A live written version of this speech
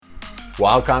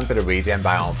Welcome to the Regen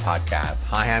Biome Podcast.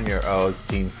 Hi, I'm your host,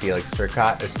 Jean Felix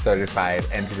Turcotte, a certified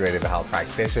integrative health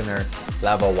practitioner,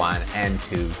 level 1 and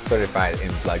 2, certified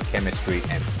in blood chemistry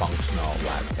and functional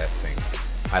lab testing.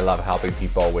 I love helping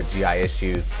people with GI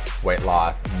issues, weight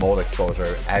loss, mold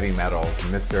exposure, heavy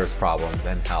metals, mysterious problems,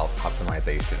 and health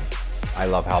optimization. I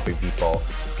love helping people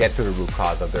get to the root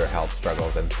cause of their health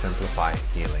struggles and simplify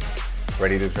healing.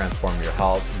 Ready to transform your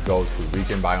health? Go to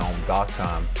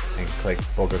regenbiome.com and click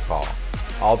book a call.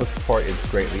 All the support is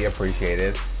greatly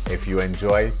appreciated. If you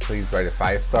enjoy, please write a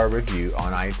 5-star review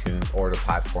on iTunes or the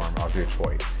platform of your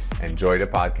choice. Enjoy the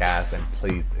podcast and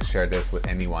please share this with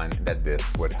anyone that this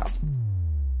would help.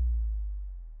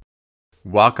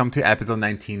 Welcome to episode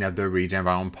 19 of the Regen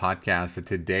Biome Podcast. In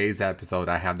today's episode,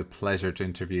 I have the pleasure to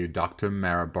interview Dr.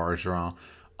 Mara Bergeron.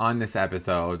 On this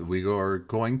episode, we are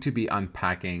going to be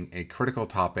unpacking a critical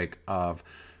topic of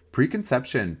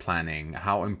preconception planning,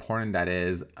 how important that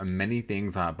is, many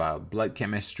things about blood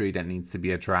chemistry that needs to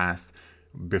be addressed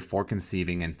before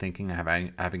conceiving and thinking of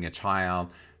having a child,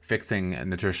 fixing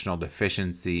nutritional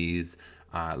deficiencies,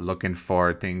 looking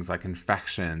for things like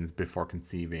infections before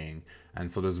conceiving. And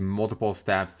so there's multiple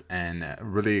steps and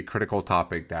really a critical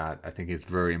topic that I think is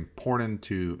very important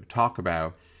to talk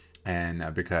about.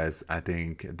 And because I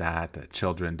think that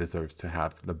children deserves to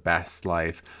have the best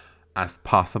life as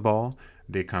possible.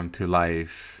 They come to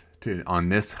life on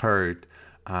this earth,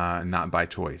 not by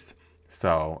choice.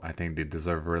 So I think they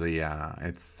deserve really,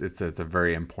 it's a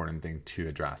very important thing to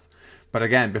address. But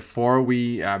again, before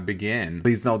we begin,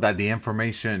 please note that the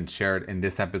information shared in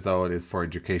this episode is for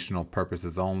educational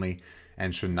purposes only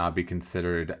and should not be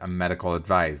considered a medical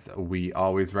advice. We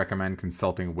always recommend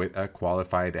consulting with a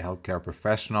qualified healthcare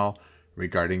professional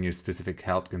regarding your specific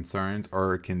health concerns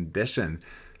or condition.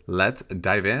 Let's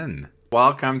dive in.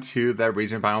 Welcome to the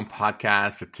Regen Biome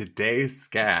Podcast. Today's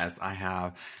guest, I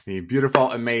have the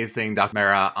beautiful, amazing Dr.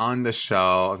 Mara on the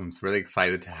show. I'm really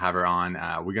excited to have her on.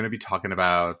 We're going to be talking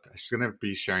about, she's going to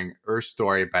be sharing her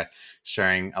story, but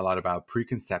sharing a lot about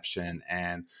preconception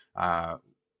and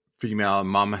female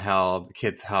mom health,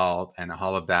 kids health, and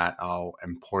all of that, how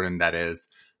important that is.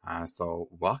 So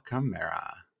welcome,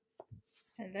 Mara.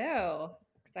 Hello.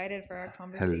 Excited for our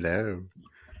conversation. Hello.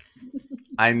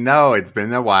 I know it's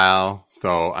been a while.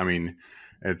 So, I mean,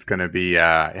 it's going to be,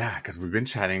 because we've been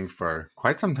chatting for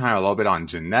quite some time, a little bit on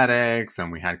genetics,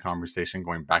 and we had conversation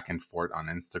going back and forth on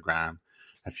Instagram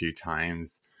a few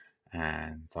times.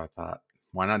 And so I thought,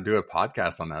 why not do a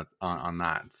podcast on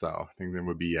that? So I think that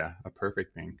would be a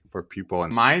perfect thing for people.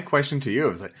 And my question to you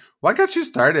is like, what got you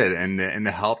started in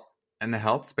the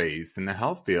health space, in the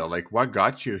health field? Like, what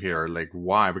got you here? Like,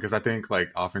 why? Because I think like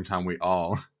oftentimes we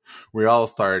all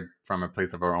start from a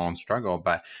place of our own struggle,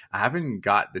 but I haven't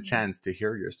got the chance to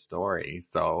hear your story.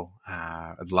 So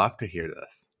I'd love to hear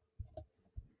this.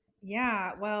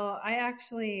 Yeah, well, I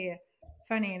actually,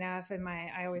 funny enough,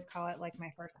 I always call it like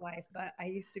my first life, but I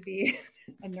used to be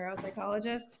a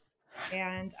neuropsychologist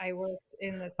and I worked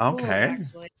in the schools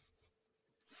actually.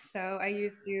 So I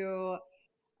used to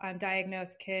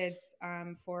diagnose kids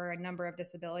for a number of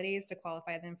disabilities to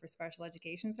qualify them for special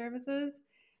education services.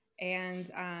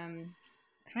 And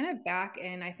kind of back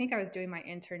in, I think I was doing my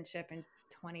internship in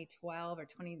 2012 or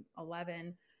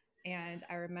 2011. And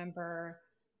I remember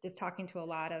just talking to a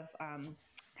lot of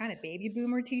kind of baby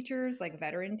boomer teachers, like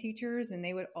veteran teachers, and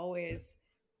they would always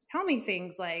tell me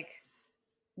things like,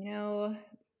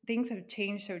 things have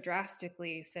changed so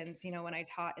drastically since, when I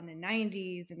taught in the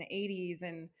 90s and the 80s,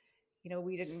 and,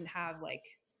 we didn't have like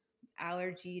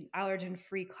allergen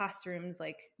free classrooms,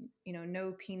 like,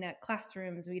 no peanut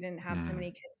classrooms. We didn't have so many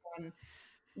kids on,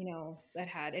 that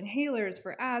had inhalers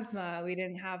for asthma. We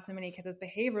didn't have so many kids with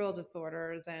behavioral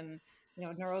disorders and,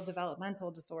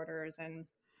 neurodevelopmental disorders. And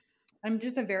I'm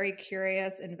just a very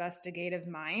curious, investigative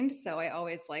mind. So I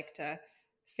always like to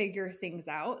figure things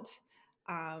out.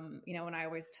 And I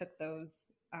always took those,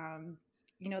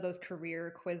 those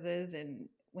career quizzes and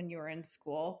when you were in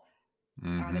school.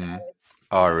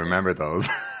 I remember those.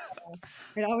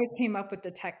 It always came up with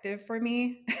detective for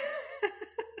me,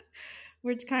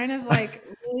 which kind of like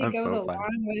really goes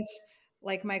along with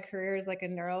like my career as like a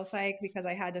neuropsych, because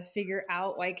I had to figure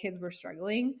out why kids were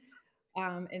struggling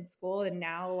in school. And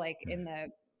now like in the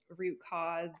root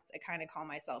cause, I kind of call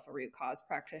myself a root cause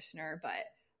practitioner, but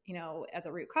as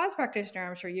a root cause practitioner,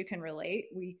 I'm sure you can relate.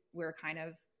 We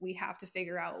have to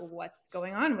figure out what's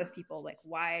going on with people. Like,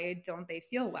 why don't they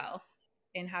feel well?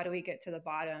 And how do we get to the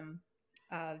bottom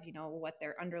of, what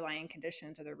their underlying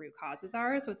conditions or the root causes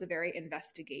are? So it's a very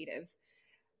investigative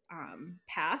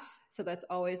path. So that's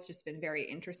always just been very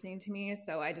interesting to me.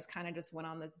 So I just kind of just went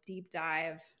on this deep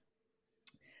dive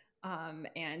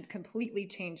and completely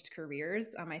changed careers.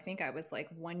 I think I was like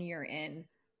 1 year in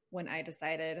when I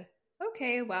decided,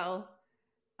 okay, well,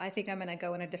 I think I'm going to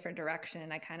go in a different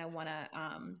direction. I kind of want to,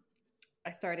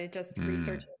 I started just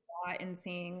researching a lot and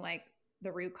seeing like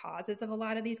the root causes of a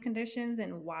lot of these conditions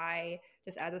and why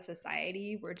just as a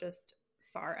society, we're just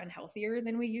far unhealthier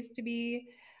than we used to be.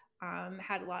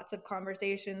 Had lots of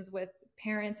conversations with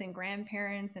parents and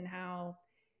grandparents and how,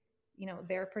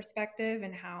 their perspective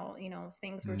and how,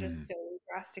 things were just so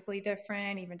drastically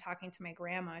different. Even talking to my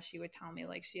grandma, she would tell me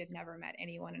like she had never met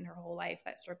anyone in her whole life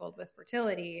that struggled with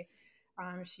fertility.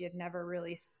 She had never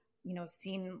really,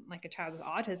 seen like a child with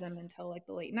autism until like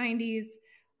the late 90s.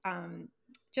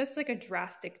 Just like a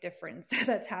drastic difference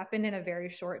that's happened in a very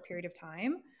short period of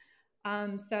time.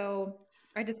 So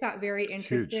I just got very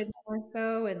interested more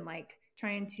so in like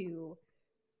trying to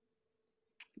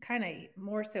kind of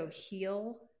more so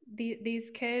heal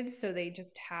these kids so they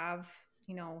just have,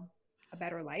 a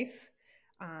better life,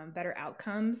 better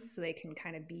outcomes, so they can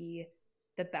kind of be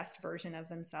the best version of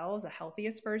themselves, the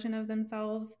healthiest version of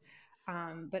themselves,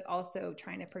 but also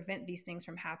trying to prevent these things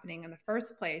from happening in the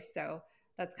first place. So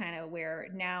that's kind of where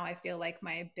now I feel like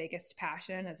my biggest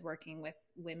passion is working with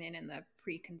women in the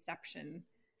preconception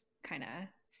kind of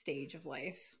stage of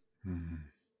life. Mm-hmm.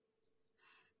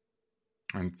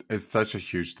 And it's such a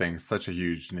huge thing, such a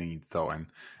huge need. So,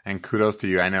 and kudos to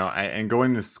you. I know, and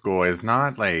going to school is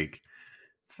not like,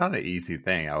 it's not an easy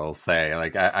thing, I will say.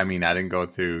 Like, I mean, I didn't go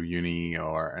through uni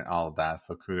or all of that.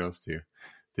 So kudos to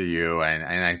you. And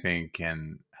I think,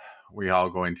 and we all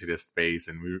go into this space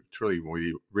and we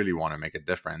really want to make a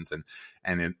difference.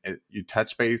 And you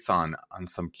touch base on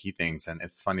some key things. And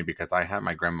it's funny because I had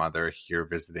my grandmother here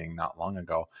visiting not long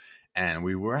ago, and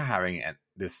we were having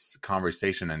this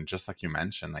conversation. And just like you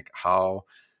mentioned, like how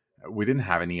we didn't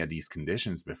have any of these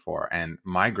conditions before. And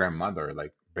my grandmother,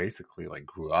 like, basically like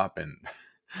grew up in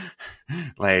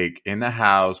like in a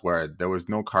house where there was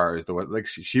no cars. There was like,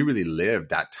 she really lived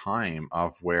that time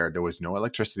of where there was no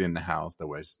electricity in the house. There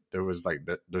was like,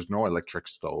 there's no electric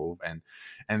stove.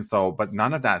 And so, but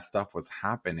none of that stuff was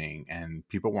happening and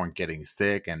people weren't getting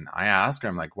sick. And I asked her,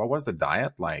 I'm like, what was the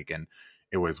diet like? And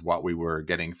it was what we were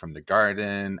getting from the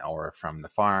garden or from the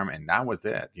farm. And that was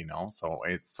it, So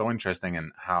it's so interesting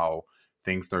in how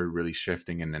things started really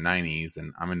shifting in the 90s.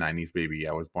 And I'm a 90s baby.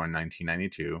 I was born in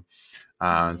 1992.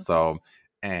 So,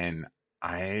 and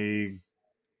I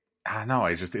don't know.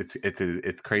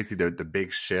 It's crazy the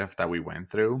big shift that we went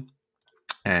through.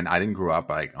 And I didn't grow up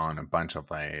like on a bunch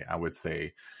of like, I would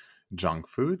say, junk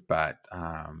food, but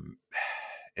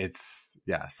it's,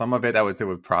 yeah, some of it I would say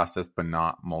was processed, but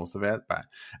not most of it.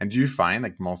 And do you find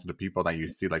like most of the people that you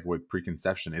see like with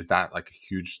preconception, is that like a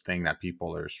huge thing that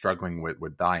people are struggling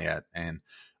with diet and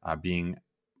being,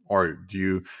 or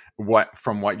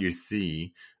from what you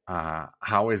see,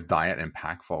 how is diet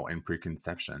impactful in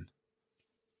preconception?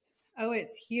 Oh,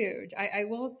 it's huge. I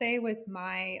will say with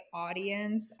my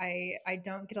audience, I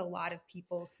don't get a lot of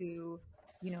people who,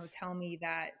 tell me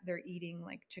that they're eating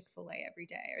like Chick-fil-A every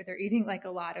day or they're eating like a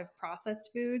lot of processed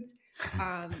foods.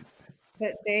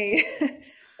 But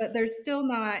but they're still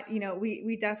not,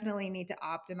 we definitely need to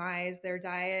optimize their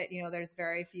diet. There's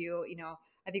very few,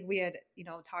 I think we had,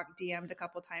 DM'd a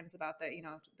couple times about the,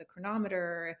 the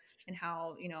Cronometer and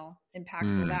how,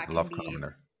 impactful that can be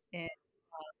Cronometer. in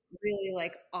really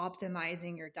like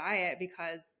optimizing your diet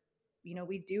because,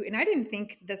 we do. And I didn't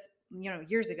think this,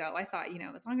 years ago. I thought,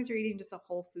 as long as you're eating just a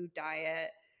whole food diet,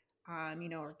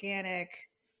 organic,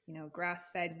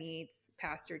 grass-fed meats,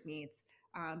 pastured meats.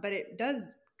 But it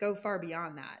does go far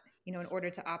beyond that, in order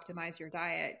to optimize your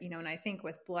diet, and I think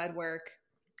with blood work,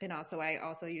 and I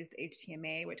also used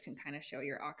HTMA, which can kind of show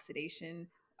your oxidation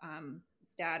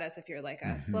status if you're like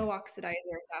a slow oxidizer,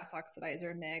 fast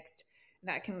oxidizer mixed.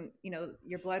 That can,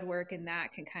 your blood work and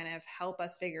that can kind of help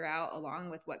us figure out, along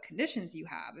with what conditions you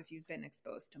have, if you've been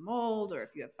exposed to mold or if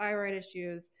you have thyroid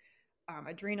issues,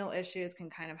 adrenal issues, can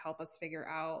kind of help us figure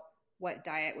out what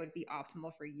diet would be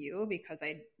optimal for you, because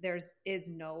there is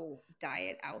no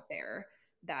diet out there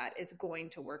that is going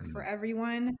to work for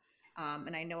everyone.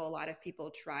 And I know a lot of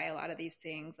people try a lot of these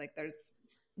things. Like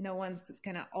no one's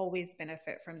going to always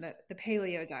benefit from the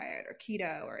paleo diet or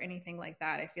keto or anything like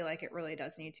that. I feel like it really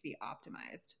does need to be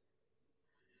optimized.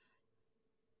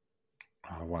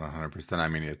 100%. I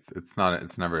mean,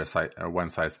 it's never a one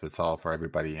size fits all for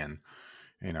everybody. And,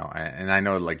 and I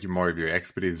know like more of your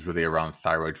expertise is really around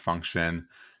thyroid function,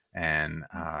 and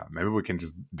maybe we can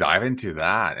just dive into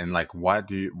that. And like,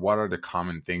 what are the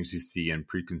common things you see in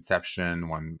preconception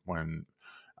when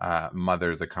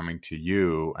mothers are coming to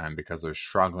you and because they're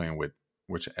struggling with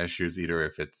which issues, either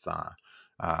if it's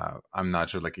I'm not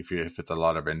sure like if it's a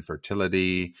lot of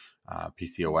infertility,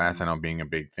 PCOS. I know being a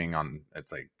big thing on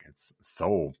it's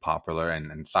so popular,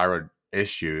 and thyroid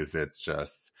issues. It's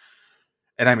just,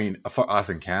 and I mean for us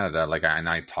in Canada, like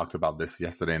I talked about this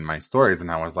yesterday in my stories,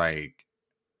 and I was like,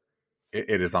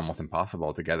 it is almost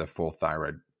impossible to get a full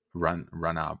thyroid run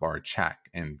up or check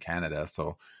in Canada.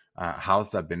 So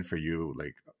how's that been for you,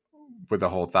 like with the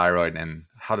whole thyroid, and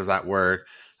how does that work?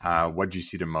 What do you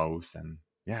see the most? And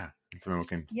yeah, so we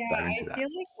can Yeah, dive into I that. feel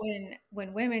like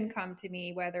when women come to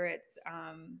me, whether it's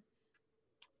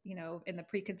you know, in the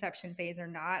preconception phase or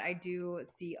not, I do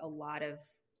see a lot of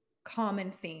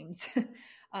common themes.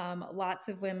 Lots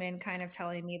of women kind of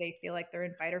telling me they feel like they're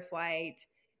in fight or flight.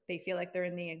 They feel like they're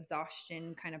in the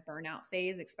exhaustion kind of burnout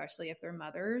phase, especially if they're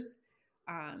mothers.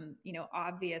 You know,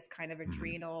 obvious kind of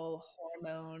Mm-hmm. adrenal,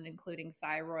 hormone, including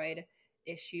thyroid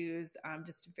issues,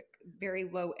 just very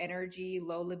low energy,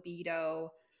 low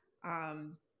libido,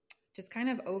 um, just kind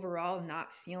of overall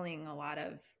not feeling a lot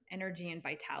of energy and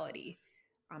vitality.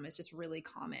 Is just really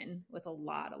common with a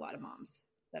lot of moms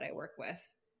that I work with.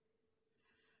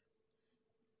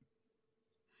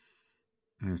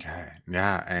 Okay.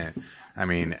 Yeah. And I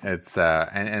mean, it's,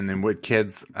 and then with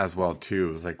kids as well,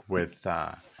 too, it's like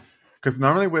because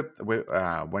normally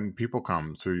when people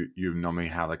come, so you normally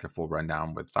have like a full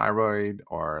rundown with thyroid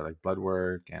or like blood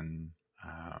work, and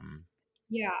um,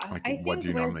 Yeah, like I what do think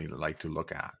you normally like to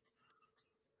look at?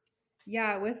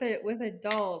 with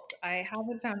adults, I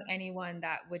haven't found anyone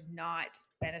that would not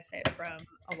benefit from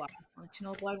a lot of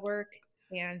functional blood work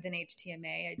and an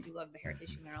HTMA. I do love the hair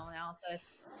tissue mineral analysis.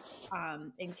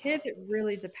 In kids, it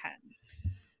really depends.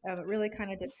 It really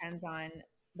kind of depends on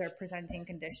their presenting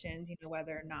conditions, you know,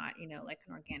 whether or not, you know, like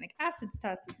an organic acids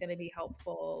test is going to be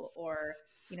helpful, or,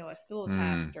 you know, a stool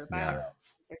test or bioelectrics Yeah.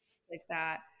 or things like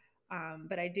that.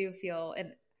 But I do feel,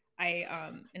 and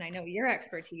I know your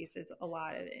expertise is a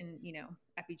lot in, you know,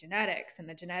 epigenetics and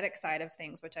the genetic side of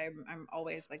things, which I'm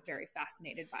always like very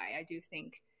fascinated by. I do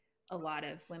think a lot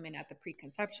of women at the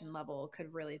preconception level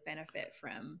could really benefit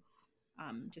from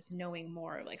just knowing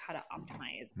more like how to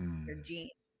optimize their Mm.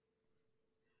 genes.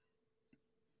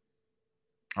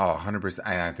 Oh, 100%.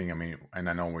 And I think, I mean, and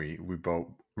I know we both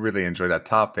really enjoy that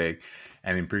topic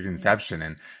and in Yeah.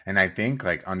 preconception. And I think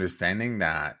like understanding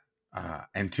that,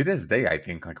 and to this day, I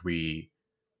think like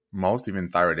most even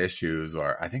thyroid issues,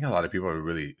 or I think a lot of people are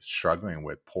really struggling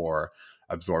with poor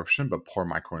absorption, but poor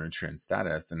micronutrient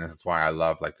status. And this is why I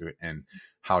love like, and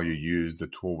how you use the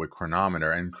tool with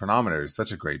Chronometer. And Chronometer is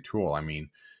such a great tool. I mean,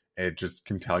 it just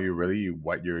can tell you really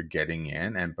what you're getting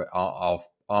in, and but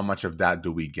how much of that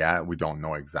do we get? We don't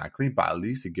know exactly, but at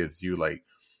least it gives you like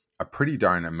a pretty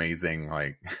darn amazing,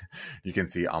 like you can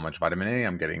see how much vitamin A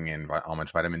I'm getting in, how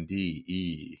much vitamin D,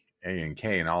 E, A, and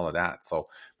K, and all of that. So,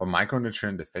 but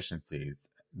micronutrient deficiencies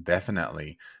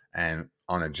definitely, and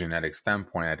on a genetic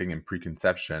standpoint, I think in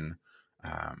preconception,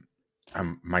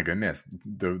 um, my goodness,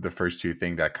 the first two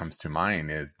thing that comes to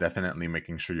mind is definitely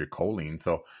making sure you're choline.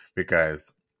 So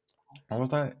because what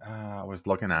was that? I was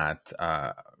looking at.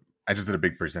 I just did a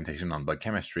big presentation on blood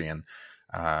chemistry, and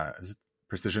is it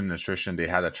Precision Nutrition. They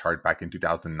had a chart back in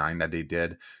 2009 that they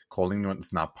did. Choline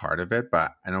was not part of it,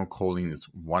 but I know choline is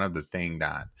one of the thing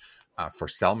that for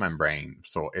cell membrane.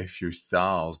 So if your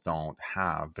cells don't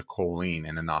have the choline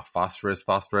and enough phosphorus,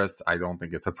 I don't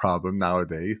think it's a problem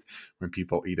nowadays. When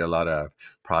people eat a lot of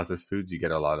processed foods, you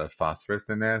get a lot of phosphorus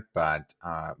in it. But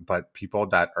people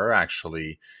that are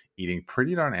actually eating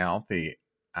pretty darn healthy,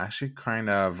 actually kind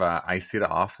of I see it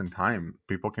oftentimes.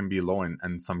 People can be low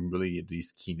in some really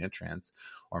these key nutrients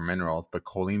or minerals, but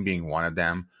choline being one of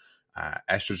them.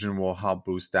 Estrogen will help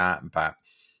boost that, but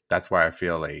that's why I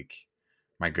feel like,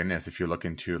 my goodness, if you look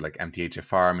into like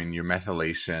MTHFR, I mean, your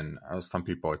methylation, some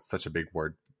people, it's such a big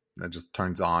word that just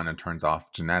turns on and turns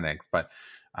off genetics, but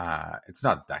it's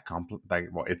not that complex. Like,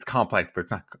 well, it's complex, but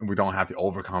it's not, we don't have to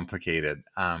overcomplicate it.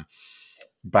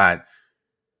 But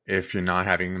if you're not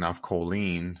having enough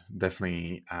choline,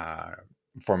 definitely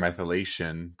for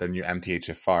methylation, then your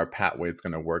MTHFR pathway is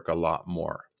going to work a lot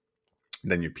more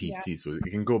than your Yeah. PC. So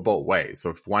it can go both ways. So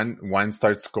if one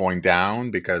starts going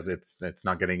down because it's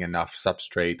not getting enough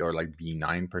substrate or like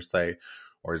B9 per se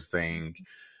or zinc,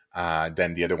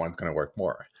 then the other one's going to work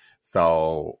more.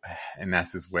 So, and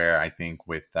this is where I think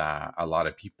with a lot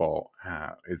of people,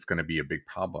 it's going to be a big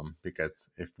problem, because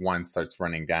if one starts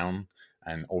running down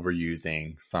and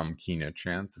overusing some key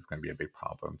nutrients, it's going to be a big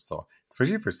problem. So,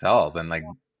 especially for cells and like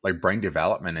brain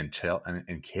development and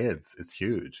and kids, it's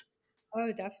huge.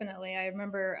 Oh, definitely. I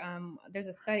remember there's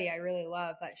a study I really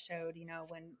love that showed, you know,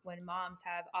 when moms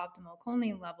have optimal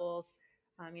choline levels,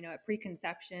 At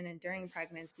preconception and during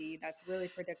pregnancy, that's really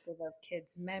predictive of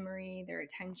kids' memory, their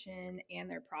attention, and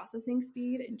their processing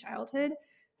speed in childhood.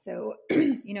 So,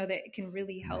 that can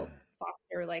really help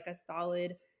foster like a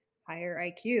solid higher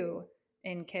IQ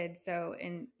in kids. So,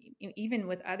 and even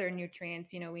with other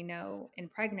nutrients, we know in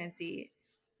pregnancy,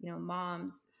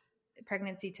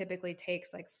 pregnancy typically takes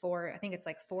like I think it's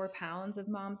like 4 pounds of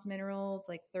mom's minerals,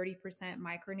 like 30%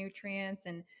 micronutrients.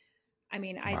 And I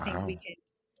think Wow.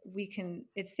 we can,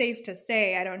 it's safe to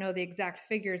say, I don't know the exact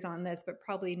figures on this, but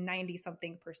probably 90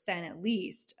 something percent at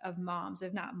least of moms,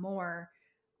 if not more,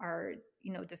 are,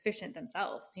 deficient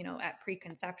themselves, at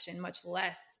preconception, much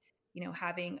less,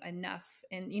 having enough.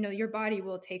 And, your body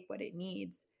will take what it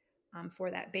needs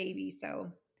for that baby.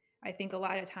 So I think a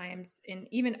lot of times, and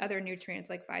even other nutrients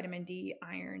like vitamin D,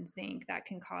 iron, zinc, that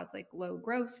can cause like low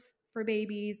growth for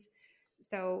babies.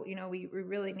 So, we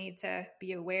really need to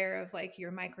be aware of like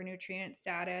your micronutrient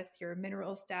status, your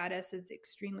mineral status is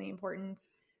extremely important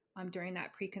during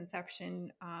that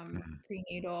preconception,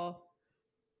 prenatal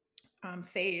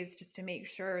phase, just to make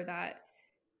sure that,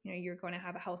 you're going to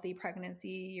have a healthy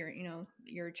pregnancy.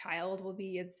 Your child will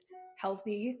be as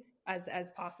healthy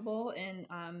as possible. And,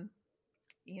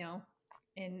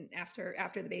 and after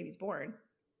the baby's born.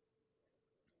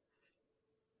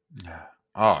 Yeah.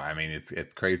 Oh, I mean,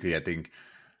 it's crazy. I think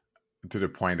to the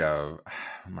point of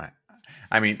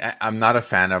I'm not a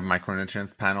fan of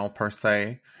micronutrients panel per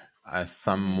se.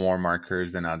 Some more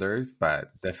markers than others,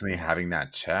 but definitely having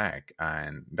that check,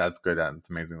 and that's good. That's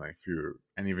amazing. Like if you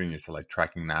and even you're still like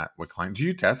tracking that with clients. Do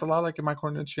you test a lot like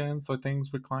micronutrients or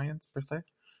things with clients per se?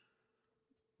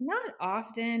 Not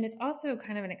often. It's also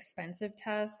kind of an expensive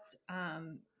test.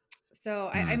 So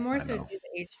I more I so know. do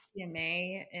the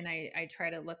HTMA, and I try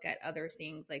to look at other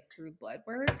things like through blood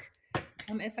work,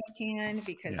 if I can,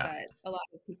 because Yeah. that a lot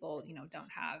of people, don't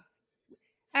have,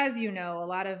 as a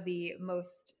lot of the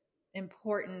most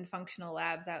important functional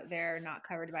labs out there are not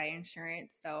covered by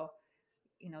insurance. So,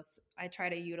 I try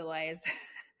to utilize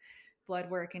blood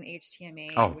work and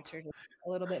HTMA, Oh, which are just a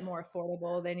little bit more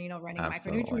affordable than, running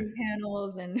absolutely. micronutrient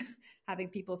panels and having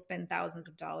people spend thousands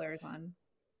of dollars on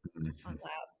Mhm.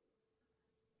 lab.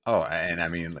 Oh, and I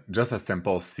mean, just a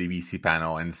simple CBC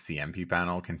panel and CMP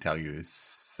panel can tell you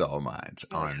so much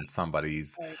Oh on yeah.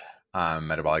 somebody's Oh yeah.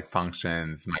 metabolic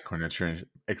functions, micronutrients,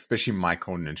 especially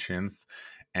micronutrients.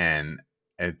 And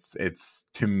it's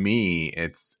to me,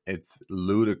 it's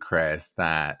ludicrous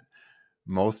that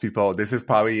most people, this is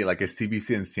probably like a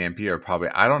CBC and CMP are probably,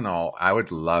 I don't know, I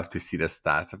would love to see the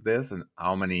stats of this and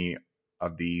how many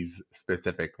of these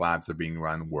specific labs are being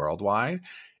run worldwide.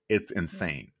 It's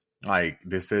insane. Like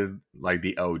this is like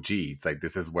the OGs. Like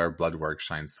this is where blood work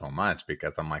shines so much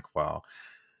because I'm like, well,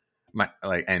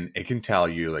 and it can tell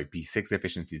you like B6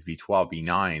 deficiencies, B12,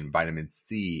 B9, vitamin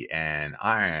C, and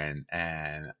iron,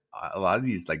 and a lot of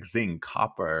these like zinc,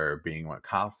 copper, being what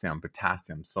calcium,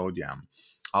 potassium, sodium.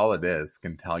 All of this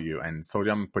can tell you, and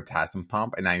sodium potassium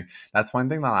pump. And that's one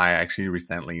thing that I actually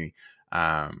recently,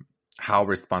 how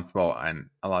responsible, and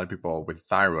a lot of people with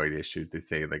thyroid issues, they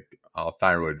say like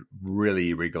thyroid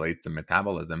really regulates the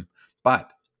metabolism, but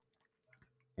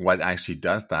what actually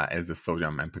does that is the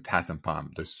sodium and potassium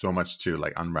pump. There's so much to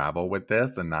like unravel with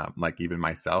this, and not like even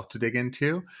myself to dig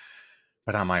into.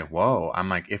 But I'm like, whoa! I'm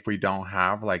like, if we don't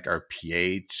have like our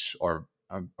pH or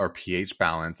our pH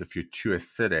balance, if you're too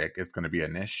acidic, it's going to be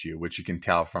an issue, which you can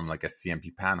tell from like a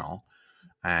CMP panel,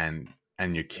 and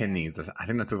your Yeah. kidneys. I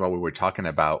think this is what we were talking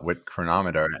about with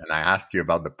Chronometer, and I asked you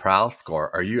about the PRAL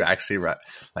score. Are you actually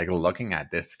like looking at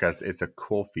this because it's a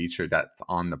cool feature that's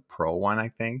on the Pro one, I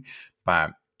think,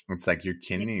 but it's like your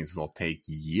Yeah. kidneys will take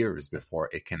years before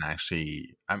it can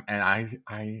actually. And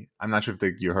I'm not sure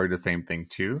if you heard the same thing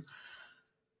too,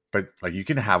 but like you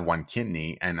can have one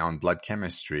kidney, and on blood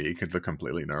chemistry, it could look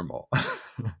completely normal.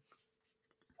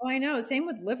 Oh, I know. Same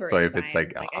with liver So if it's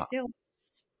like, enzymes. Like I feel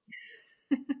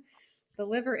the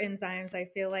liver enzymes, I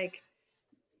feel like,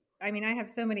 I have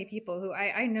so many people who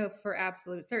I know for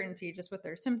absolute certainty, just with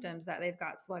their symptoms, that they've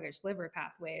got sluggish liver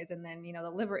pathways. And then, the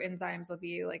liver enzymes will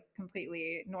be like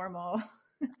completely normal,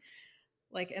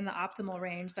 like in the optimal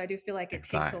range. So I do feel like it takes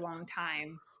a exactly. long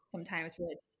time sometimes for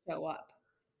it to show up.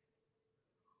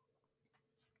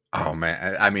 Oh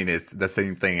man, I mean it's the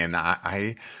same thing, and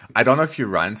I don't know if you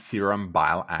run serum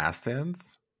bile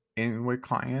acids in with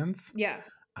clients, Yeah.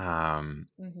 um,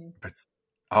 Hmm. but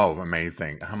oh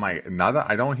amazing! I'm like, not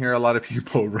that I don't hear a lot of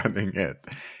people running it,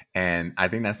 and I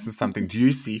think that's just something. Do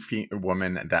you see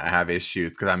women that have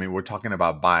issues? Because I mean, we're talking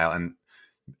about bile, and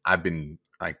I've been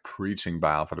like preaching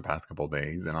bile for the past couple of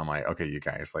days, and I'm like, okay, you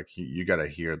guys, like you got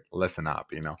to listen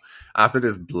up, after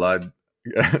this blood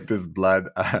this blood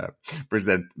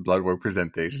work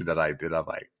presentation that I did. I'm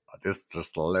like, this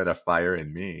just lit a fire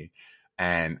in me.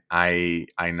 And I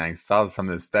saw some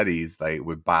of the studies like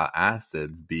with bile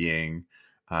acids being,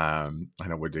 I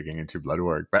know we're digging into blood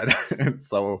work, but it's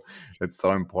so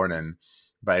important.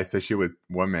 But especially with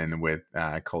women with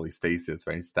cholestasis,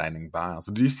 right, stagnating bile.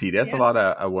 So do you see this a Yeah. lot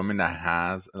of a woman that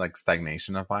has like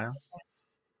stagnation of bile?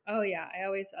 Oh yeah,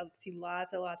 I see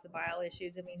lots of bile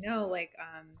issues, and we know like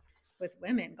with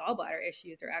women, gallbladder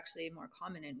issues are actually more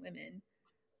common in women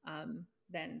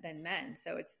than men.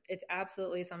 So it's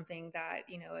absolutely something that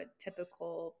a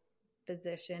typical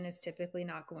physician is typically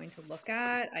not going to look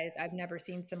at. I've never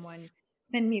seen someone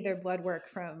send me their blood work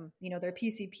from their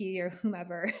PCP or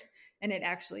whomever, and it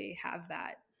actually have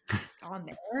that on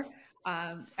there.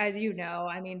 As you know,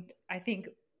 I mean, I think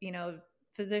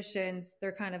physicians,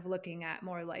 they're kind of looking at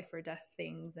more life or death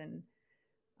things, and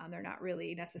they're not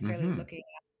really necessarily Mm-hmm. looking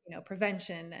at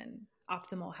prevention and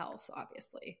optimal health,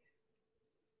 obviously.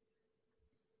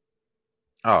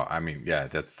 Oh, I mean, yeah,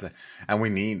 and we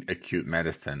need acute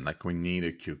medicine. Like, we need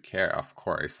acute care, of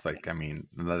course. Like, I Yes. mean,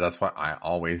 that's why I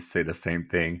always say the same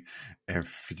thing.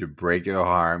 If you break your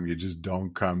arm, you just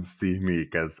don't come see me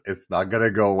because it's not gonna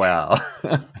go well.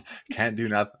 Can't do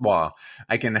nothing. Well,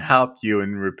 I can help you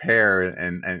in repair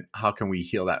and how can we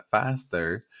heal that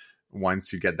faster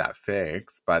once you get that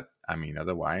fixed. But I mean,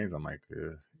 otherwise, I'm like,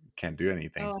 can't do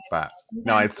anything. Oh, But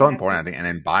no, sometimes it's you so have important, I people. think. And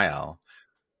in bile.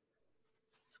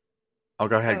 Oh,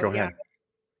 go ahead, Oh go yeah, ahead.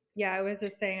 yeah. I was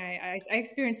just saying, I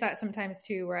experience that sometimes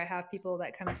too, where I have people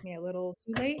that come to me a little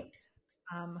too late,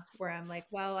 where I'm like,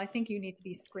 well, I think you need to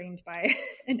be screened by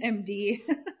an MD.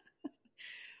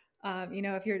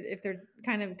 If they're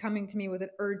kind of coming to me with an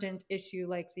urgent issue,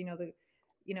 like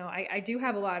I do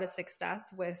have a lot of success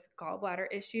with gallbladder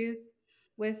issues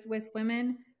with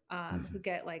women who Mhm.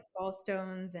 get like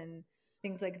gallstones and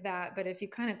things like that. But if you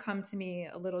kind of come to me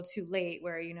a little too late,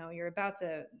 where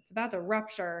it's about to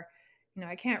rupture,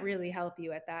 I can't really help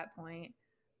you at that point.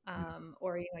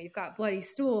 Or you've got bloody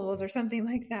stools or something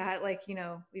like that. Like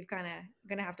we've kind of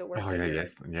gonna have to work Oh with yeah, your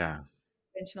yes, yeah,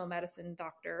 conventional medicine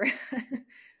doctor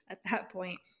at that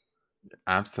point.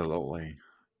 absolutely.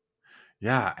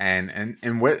 Yeah,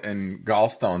 and what and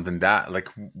gallstones and that, like,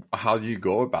 how do you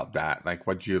go about that? Like,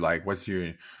 what do you like? What's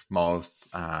your most,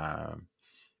 I'll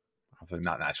say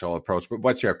not natural approach, but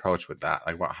what's your approach with that?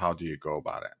 Like, what? How do you go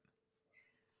about it?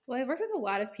 Well, I've worked with a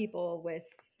lot of people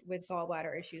with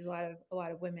gallbladder issues, a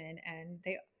lot of women, and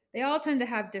they all tend to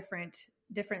have different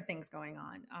things going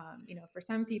on. For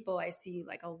some people, I see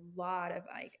like a lot of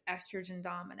like estrogen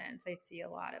dominance. I see a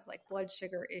lot of like blood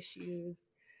sugar issues.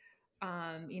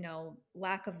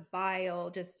 Lack of bile.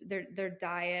 Just their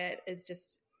diet is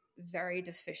just very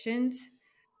deficient.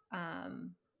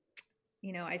 Um,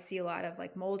 I see a lot of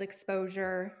like mold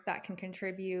exposure that can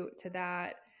contribute to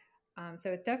that.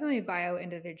 So it's definitely bio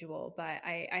individual, but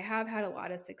I have had a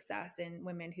lot of success in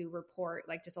women who report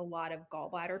like just a lot of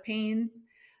gallbladder pains,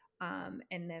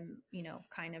 and then,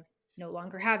 kind of no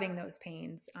longer having those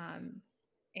pains.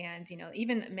 And,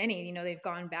 even many, they've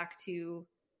gone back to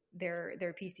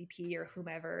their PCP or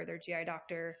whomever, their GI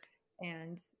doctor,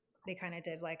 and they kind of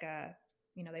did like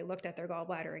they looked at their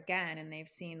gallbladder again and they've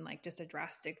seen like just a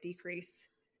drastic decrease,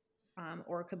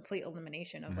 or complete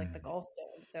elimination of like the Mm.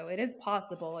 gallstone. So it is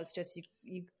possible. It's just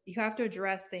you have to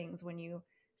address things when you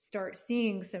start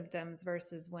seeing symptoms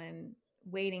versus when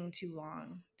waiting too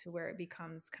long to where it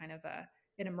becomes kind of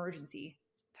an emergency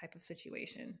type of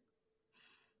situation.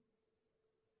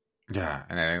 Yeah,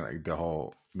 and I think like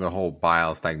the whole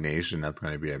bile stagnation, that's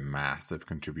going to be a massive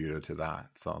contributor to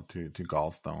that. So to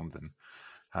gallstones and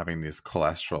having this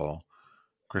cholesterol.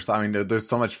 Crystal, I mean, there's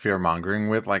so much fear mongering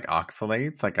with like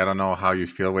oxalates. Like, I don't know how you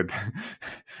feel with.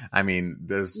 I mean,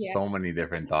 there's Yeah. so many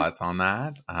different thoughts on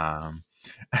that.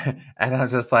 And I'm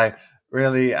just like,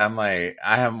 really, I'm like,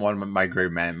 I have one of my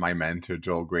great men, my mentor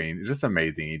Joel Green. It's just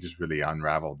amazing. He just really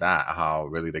unraveled that, how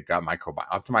really the gut microbiome,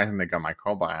 optimizing the gut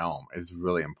microbiome is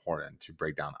really important to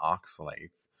break down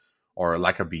oxalates, or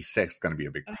like a B6 going to be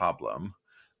a big Oh, problem,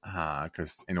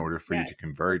 because in order for you yes, to I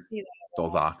convert see that a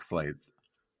those lot. oxalates,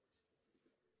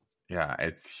 yeah,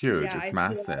 it's huge. Yeah, I It's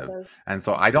see a lot of massive. those. And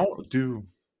so I don't do,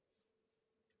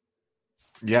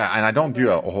 yeah, and I Oh, don't go do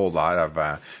ahead. a whole lot of,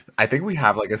 I think we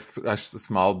have like a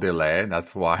small delay.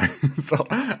 That's why. So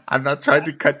I'm not trying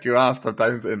to cut you off.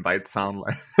 Sometimes it might sound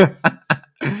like,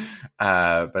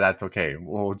 but that's okay.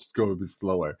 We'll just go a bit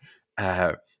slower.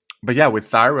 Uh, but yeah, with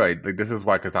thyroid, like this is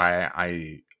why, because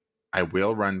I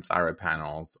will run thyroid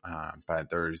panels, but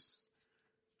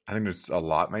I think there's a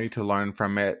lot maybe to learn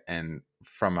from it, and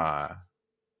from a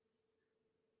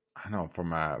I don't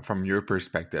know, from your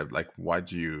perspective, like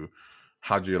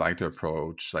how do you like to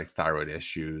approach like thyroid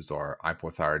issues, or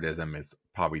hypothyroidism is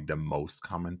probably the most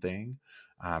common thing.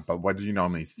 But what do you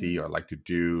normally see or like to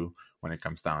do when it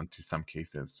comes down to some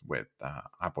cases with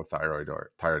hypothyroid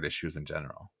or thyroid issues in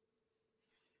general?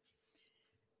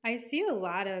 I see a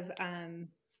lot of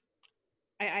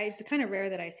it's kind of rare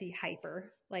that I see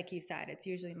hyper, like you said. It's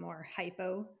usually more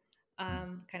hypo,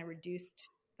 kind of reduced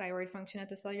thyroid function at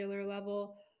the cellular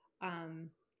level.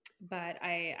 But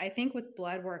I think with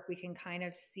blood work, we can kind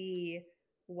of see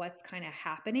what's kind of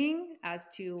happening as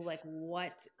to like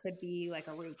what could be like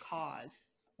a root cause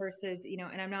versus,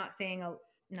 and I'm not saying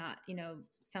not,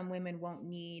 some women won't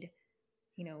need,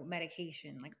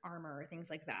 medication like Armour or things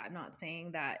like that. I'm not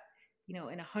saying that, in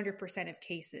 100% of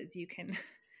cases you can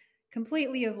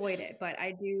completely avoid it. But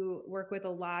I do work with a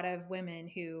lot of women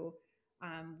who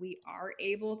we are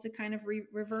able to kind of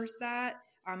reverse that.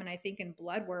 And I think in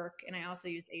blood work, and I also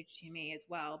use HTMA as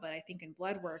well, but I think in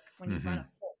blood work, when you run a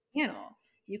full panel,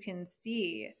 you can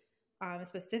see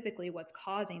specifically what's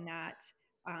causing that.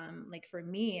 Like for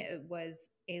me, it was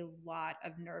a lot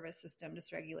of nervous system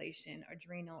dysregulation,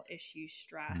 adrenal issues,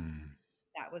 stress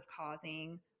that was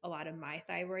causing a lot of my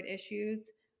thyroid issues.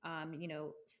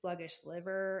 Sluggish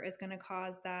liver is going to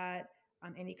cause that.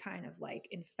 Any kind of like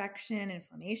infection,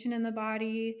 inflammation in the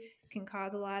body can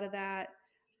cause a lot of that.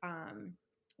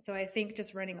 So I think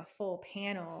just running a full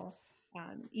panel,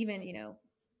 even,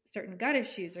 certain gut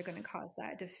issues are going to cause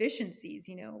that. Deficiencies,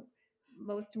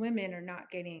 most women are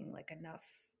not getting like enough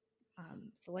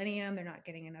selenium. They're not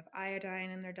getting enough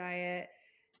iodine in their diet.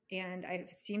 And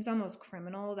it seems almost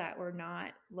criminal that we're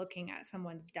not looking at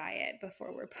someone's diet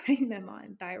before we're putting them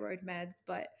on thyroid meds.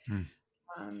 But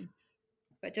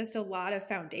just a lot of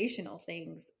foundational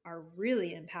things are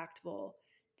really impactful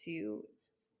to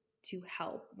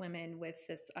help women with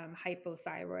this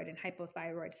hypothyroid and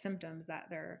hypothyroid symptoms that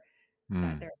they're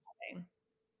having.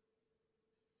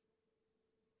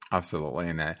 Absolutely,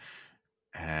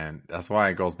 and that's why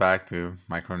it goes back to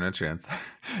micronutrients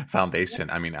foundation.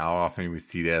 I mean, how often we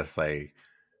see this like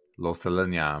low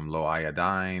selenium, low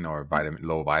iodine, or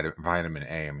vitamin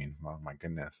A. I mean, oh my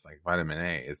goodness, like vitamin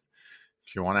A is,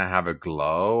 if you want to have a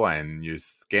glow and your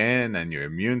skin and your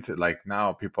immune system, like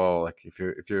now people like if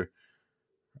you're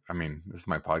I mean, this is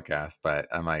my podcast, but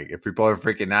I'm like, if people are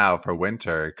freaking out for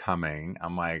winter coming,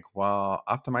 I'm like, well,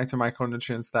 optimize your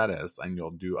micronutrient status and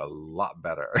you'll do a lot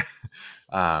better.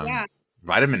 Yeah.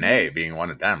 Vitamin A being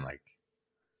one of them, like.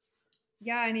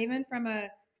 Yeah, and even from a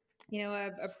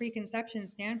preconception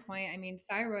standpoint, I mean,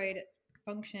 thyroid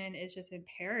function is just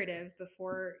imperative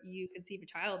before you conceive a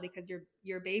child, because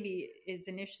your baby is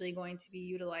initially going to be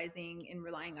utilizing and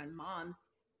relying on mom's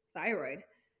thyroid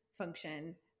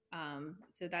function.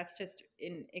 So that's just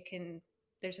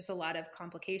there's just a lot of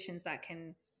complications that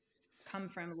can come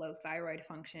from low thyroid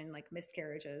function, like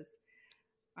miscarriages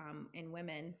in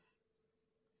women.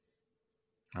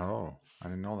 Oh, I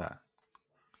didn't know that.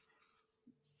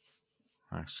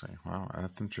 Actually, wow,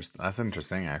 that's interesting. That's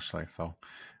interesting, actually. So,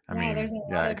 I mean, there's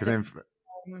because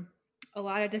a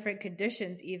lot of different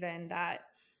conditions even that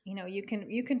you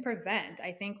can prevent.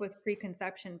 I think with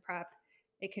preconception prep,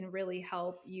 it can really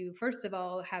help you, first of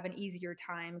all, have an easier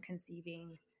time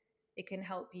conceiving. It can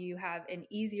help you have an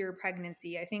easier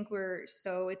pregnancy. I think it's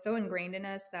so ingrained in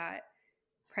us that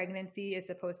pregnancy is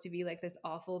supposed to be like this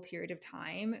awful period of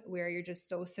time where you're just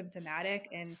so symptomatic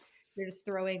and you're just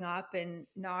throwing up and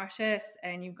nauseous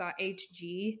and you've got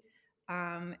HG,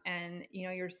 and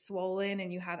you're swollen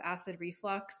and you have acid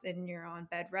reflux and you're on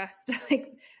bed rest.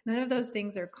 Like none of those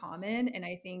things are common. And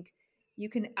I think you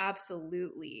can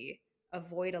absolutely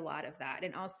avoid a lot of that.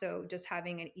 And also just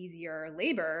having an easier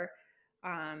labor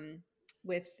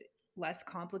with less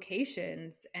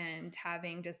complications and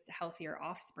having just healthier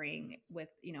offspring with,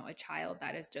 a child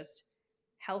that is just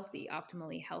healthy,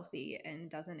 optimally healthy, and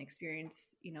doesn't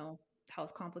experience,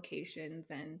 health complications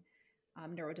and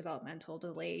neurodevelopmental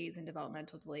delays and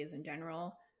developmental delays in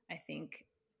general. I think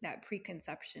that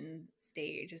preconception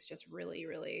stage is just really,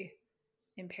 really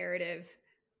imperative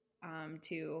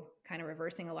to kind of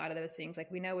reversing a lot of those things.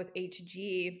 Like we know with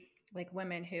HG, like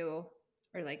women who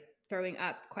are like throwing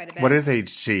up quite a bit. What is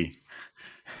HG?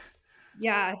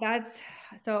 Yeah, that's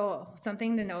so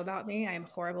something to know about me. I'm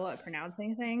horrible at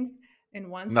pronouncing things. And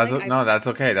once that's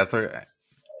okay. That's okay.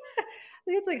 I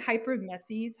think it's like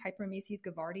Hypermeses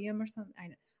gavardium or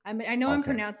something. I know I'm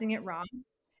pronouncing it wrong.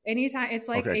 Anytime it's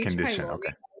like H. pylori.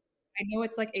 Okay. I know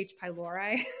it's like H.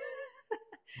 pylori.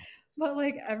 But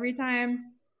like every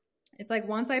time, it's like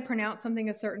once I pronounce something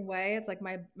a certain way, it's like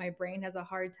my brain has a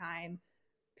hard time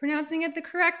pronouncing it the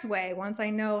correct way once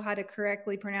I know how to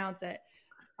correctly pronounce it.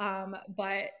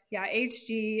 But yeah,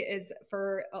 HG is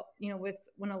for, with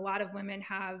when a lot of women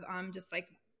have just like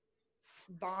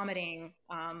vomiting.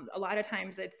 A lot of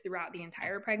times it's throughout the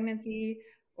entire pregnancy,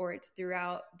 or it's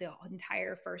throughout the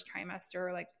entire first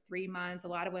trimester, like 3 months. A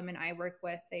lot of women I work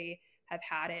with, they have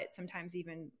had it sometimes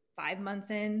even 5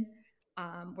 months in,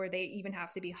 where they even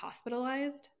have to be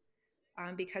hospitalized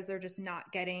because they're just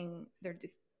not getting, they're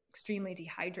extremely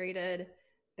dehydrated.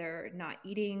 They're not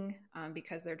eating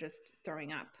because they're just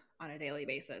throwing up on a daily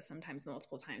basis, sometimes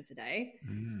multiple times a day.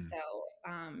 So,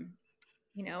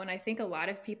 and I think a lot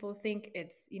of people think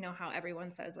it's, how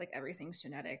everyone says like everything's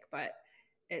genetic, but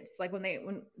it's like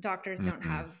when doctors don't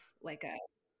have like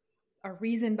a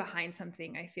reason behind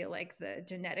something, I feel like the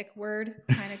genetic word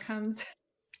kind of comes.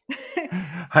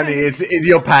 Honey, it's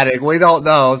idiopathic. We don't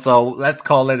know, so let's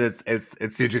call it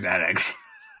it's your genetics.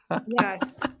 Yes,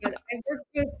 but I've worked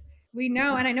with, we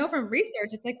know, and I know from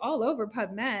research, it's like all over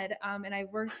PubMed, and I've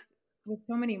worked with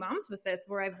so many moms with this,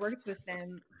 where I've worked with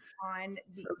them on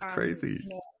the That's crazy.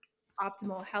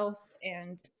 optimal health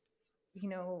and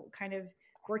kind of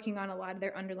working on a lot of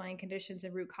their underlying conditions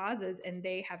and root causes, and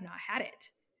they have not had it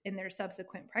in their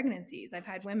subsequent pregnancies. I've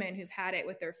had women who've had it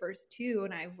with their first two,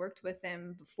 and I've worked with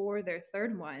them before their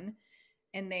third one,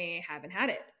 and they haven't had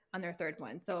it on their third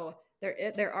one. So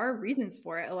there are reasons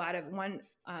for it.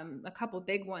 A couple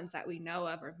big ones that we know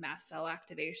of are mast cell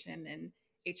activation, and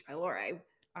H. pylori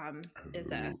are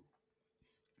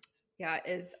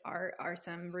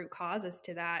some root causes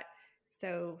to that.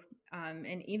 So,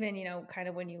 and even, kind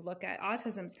of when you look at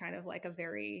autism, it's kind of like a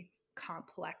very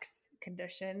complex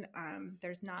condition.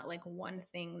 There's not like one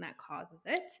thing that causes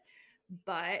it,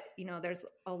 but, there's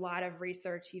a lot of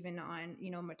research even on,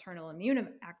 maternal immune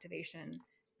activation.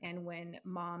 And when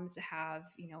moms have,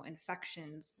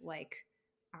 infections like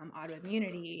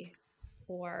autoimmunity,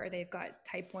 or they've got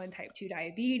type 1, type 2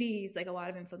 diabetes, like a lot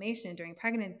of inflammation during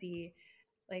pregnancy,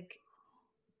 like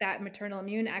that maternal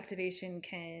immune activation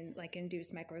can like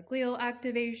induce microglial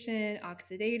activation,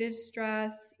 oxidative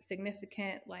stress,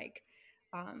 significant like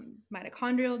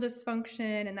mitochondrial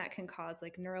dysfunction, and that can cause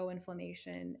like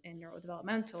neuroinflammation and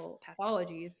neurodevelopmental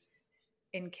pathologies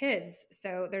in kids.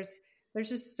 So there's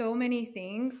just so many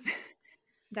things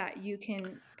that you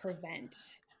can prevent.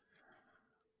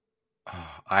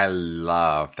 Oh, I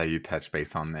love that you touch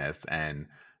base on this, and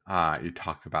you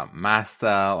talked about mast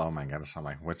cell. Oh my gosh, I'm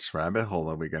like, which rabbit hole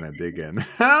are we gonna dig in?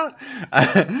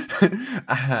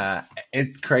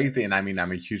 It's crazy, and I mean,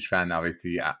 I'm a huge fan.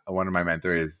 Obviously, one of my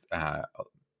mentors is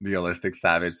the Holistic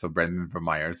Savage, so Brendan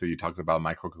Vermeyer. So you talked about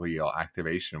microglial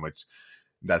activation, which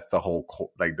that's the whole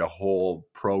the whole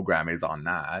program is on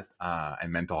that,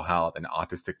 and mental health and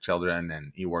autistic children,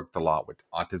 and he worked a lot with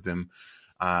autism.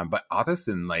 But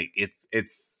autism, like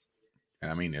it's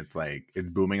I mean, it's like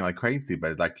it's booming like crazy,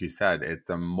 but like you said, it's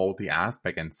a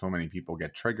multi-aspect, and so many people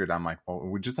get triggered. I'm like, well,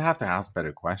 we just have to ask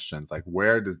better questions. Like,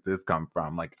 where does this come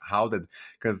from? Like,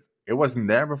 because it wasn't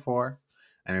there before,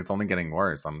 and it's only getting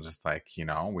worse. I'm just like,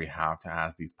 we have to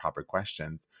ask these proper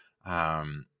questions.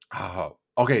 Oh,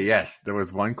 okay, yes, there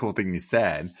was one cool thing you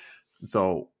said.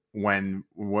 So when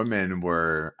women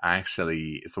were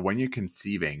when you're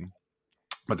conceiving.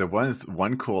 But there was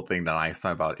one cool thing that I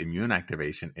saw about immune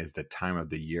activation is the time of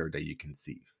the year that you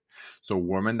conceive. So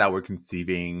women that were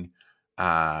conceiving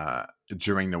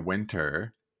during the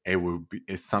winter,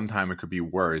 sometimes it could be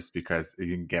worse because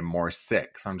you can get more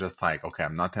sick. So I'm just like, okay,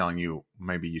 I'm not telling you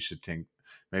maybe you should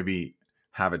maybe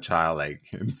have a child like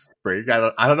in spring.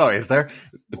 I don't know. Is there,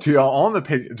 to your own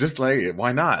opinion, just like,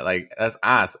 why not? Like, let's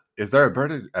ask, is there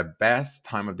a best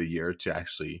time of the year to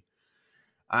actually,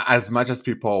 as much as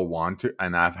people want to,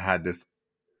 and I've had this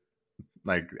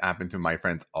like happen to my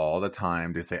friends all the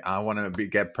time. They say, I want to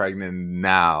get pregnant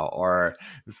now, or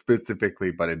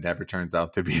specifically, but it never turns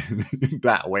out to be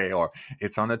that way, or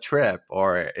it's on a trip,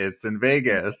 or it's in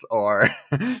Vegas, or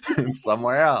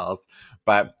somewhere else.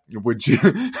 But would you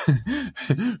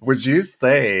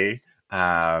say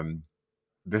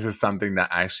this is something that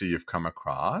actually you've come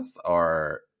across,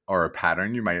 or a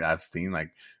pattern you might have seen,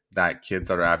 like that kids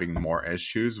that are having more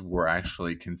issues were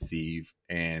actually conceived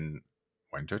in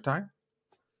wintertime?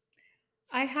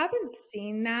 I haven't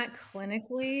seen that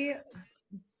clinically,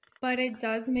 but it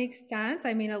does make sense.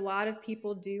 I mean, a lot of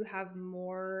people do have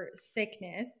more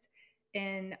sickness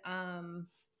in,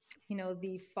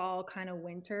 the fall kind of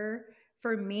winter.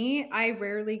 For me, I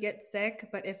rarely get sick,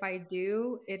 but if I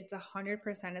do, it's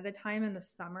 100% of the time in the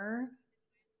summer,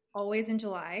 always in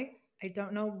July. I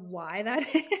don't know why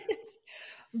that is,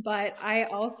 but I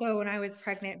also, when I was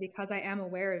pregnant, because I am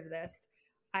aware of this,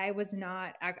 I was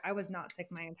not sick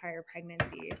my entire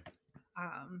pregnancy.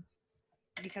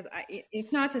 because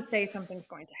it's not to say something's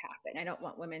going to happen. I don't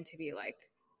want women to be like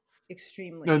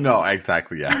extremely no,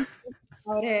 exactly, yeah,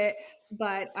 about it,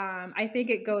 but I think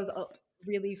it goes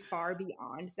really far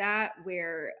beyond that,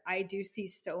 where I do see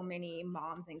so many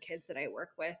moms and kids that I work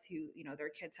with who, you know, their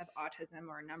kids have autism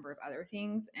or a number of other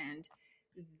things, and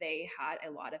they had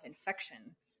a lot of infection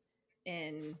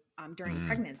in during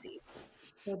pregnancy.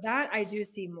 So that I do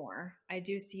see more. I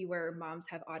do see where moms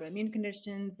have autoimmune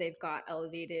conditions. They've got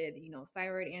elevated, you know,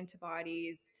 thyroid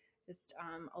antibodies, just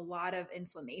a lot of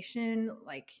inflammation,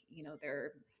 like, you know,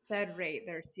 their SPED rate,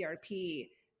 their CRP,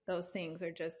 those things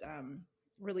are just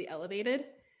really elevated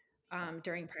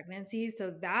during pregnancy.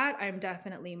 So that I'm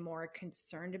definitely more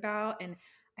concerned about. And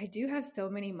I do have so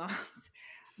many moms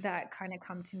that kind of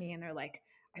come to me and they're like,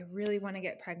 I really want to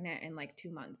get pregnant in like 2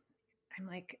 months. I'm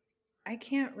like, I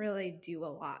can't really do a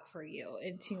lot for you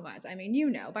in 2 months. I mean, you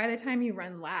know, by the time you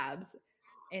run labs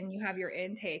and you have your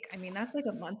intake, I mean, that's like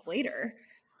a month later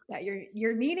that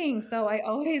you're meeting. So I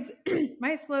always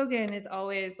my slogan is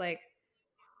always like,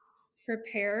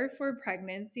 prepare for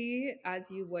pregnancy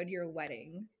as you would your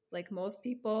wedding. Like most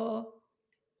people,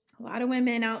 a lot of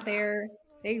women out there,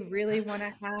 they really want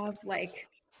to have like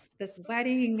this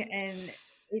wedding and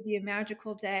it'd be a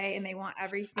magical day and they want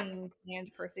everything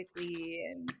planned perfectly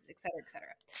and et cetera, et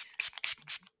cetera.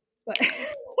 But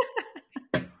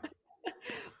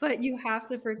but you have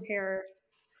to prepare.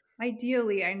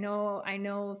 Ideally, I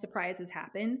know surprises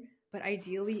happen, but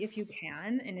ideally if you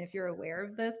can and if you're aware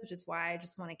of this, which is why I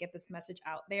just want to get this message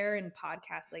out there, and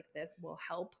podcasts like this will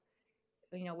help,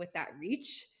 you know, with that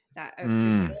reach that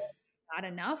not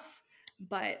enough,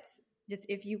 but just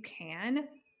if you can,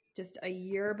 just a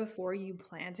year before you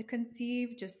plan to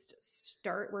conceive, just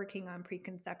start working on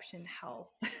preconception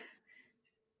health.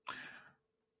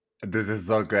 This is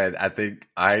so good. I think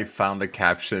I found the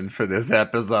caption for this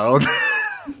episode.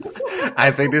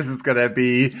 I think this is gonna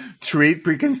be treat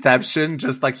preconception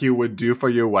just like you would do for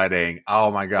your wedding.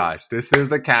 Oh my gosh, this is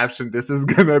the caption. This is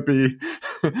gonna be,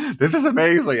 this is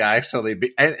amazing actually.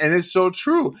 And it's so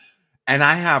true. And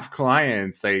I have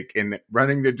clients like in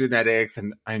running the genetics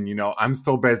and, you know, I'm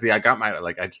so busy. I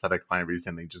just had a client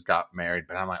recently just got married,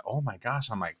 but I'm like, oh my gosh,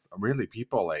 I'm like, really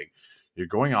people like, you're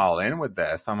going all in with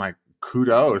this. I'm like,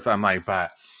 kudos. I'm like,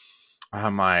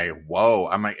 whoa.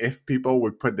 I'm like, if people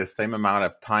would put the same amount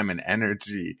of time and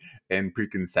energy in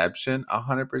preconception,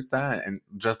 100%, and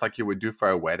just like you would do for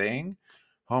a wedding,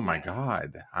 oh my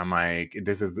God. I'm like, or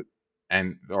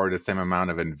the same amount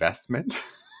of investment,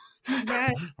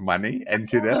 money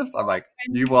into this. I'm like,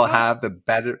 you will have the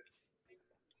better.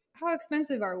 How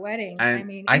expensive are weddings? And I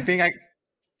mean, I think I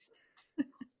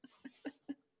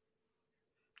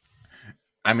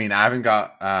haven't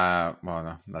got,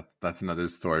 well, no, that's another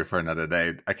story for another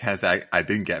day. I can't say I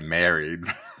didn't get married,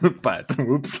 but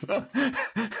whoops,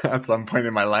 at some point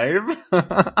in my life,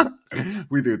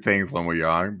 we do things when we're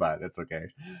young, but it's okay.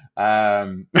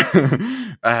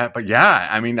 But yeah,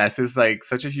 I mean, that's just like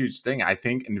such a huge thing. I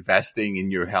think investing in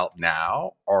your health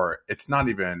now, or it's not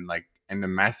even like in the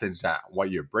message that what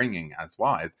you're bringing as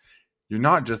well is you're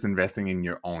not just investing in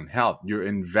your own health, you're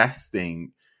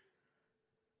investing,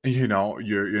 you know,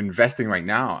 you're investing right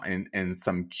now in in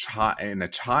a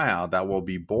child that will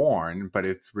be born, but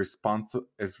I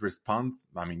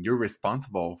mean, you're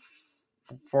responsible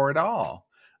for it all.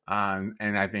 And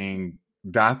I think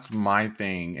that's my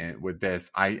thing with this.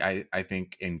 I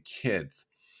think in kids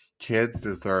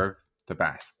deserve the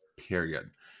best, period.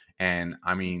 And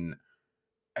I mean,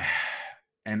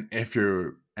 and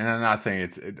I'm not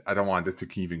saying I don't want this to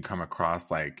even come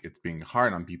across like it's being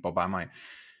hard on people, but I'm like,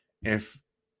 if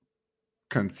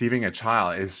conceiving a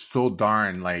child is so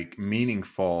darn like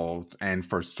meaningful and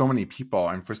for so many people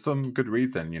and for some good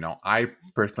reason, you know, I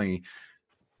personally,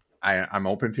 I'm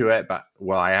open to it, but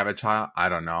will I have a child? I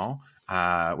don't know,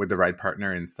 with the right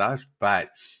partner and stuff. But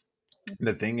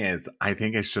the thing is, I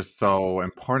think it's just so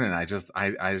important. I just,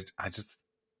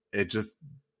 it just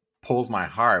pulls my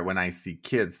heart when I see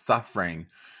kids suffering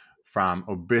from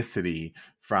obesity,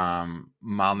 from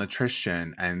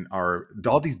malnutrition, and or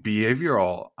all these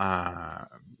behavioral, I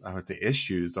would say,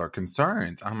 issues or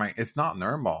concerns. I'm like, it's not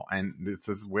normal, and this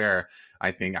is where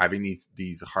I think having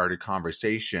these harder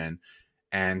conversation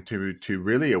and to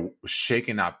really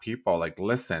shaking up people, like,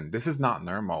 listen, this is not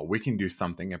normal. We can do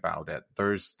something about it.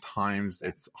 There's times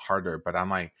it's harder, but I'm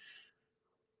like,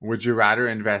 would you rather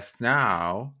invest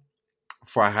now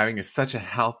for having such a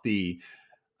healthy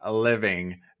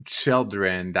living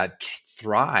children that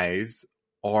thrives,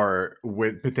 or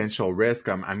with potential risk?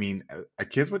 I mean,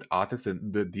 kids with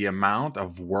autism, the amount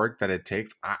of work that it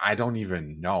takes, I don't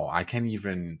even know. I can't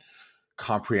even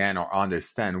comprehend or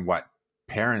understand what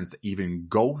parents even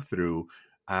go through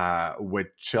with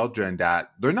children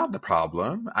that they're not the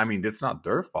problem. I mean, it's not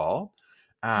their fault.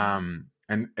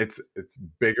 And it's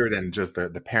bigger than just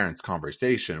the parents'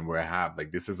 conversation where I have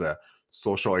like this is a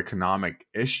social economic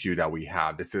issue that we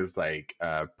have. This is like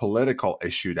a political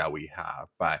issue that we have.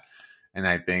 But and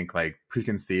I think like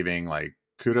preconceiving, like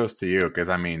kudos to you, because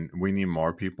I mean we need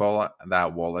more people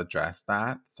that will address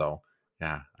that. So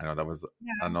yeah, I know that was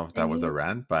I don't know if that was a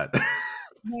rant, but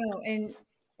no, and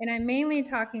I'm mainly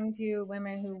talking to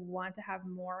women who want to have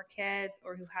more kids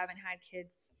or who haven't had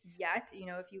kids yet. You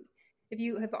know, if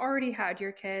you have already had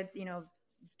your kids, you know,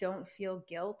 don't feel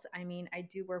guilt. I mean, I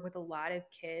do work with a lot of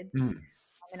kids, and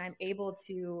I'm able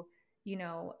to, you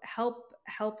know,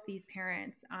 help these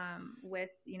parents with,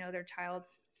 you know, their child's,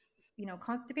 you know,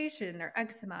 constipation, their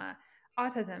eczema,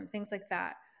 autism, things like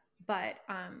that. But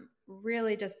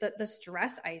really just the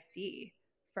stress I see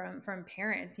from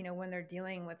parents, you know, when they're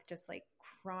dealing with just like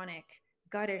chronic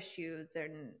gut issues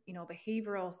and, you know,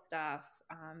 behavioral stuff,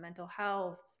 mental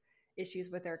health issues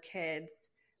with their kids,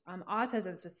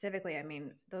 autism specifically. I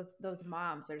mean, those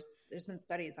moms, there's been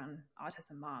studies on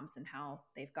autism moms and how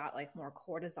they've got like more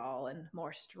cortisol and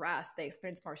more stress. They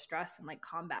experience more stress than like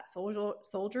combat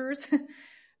soldiers.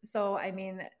 So, I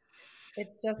mean,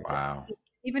 it's just, wow.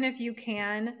 even if you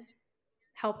can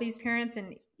help these parents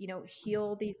and, you know,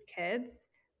 heal these kids,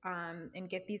 and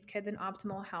get these kids in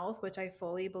optimal health, which I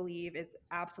fully believe is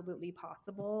absolutely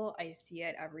possible. I see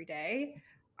it every day.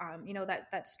 You know,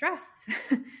 that stress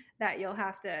that you'll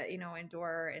have to, you know,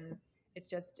 endure. And it's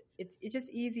just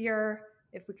easier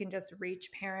if we can just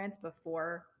reach parents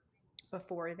before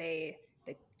they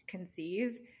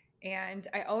conceive. And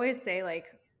I always say, like,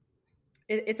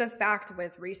 it's a fact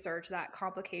with research that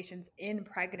complications in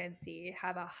pregnancy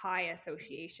have a high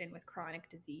association with chronic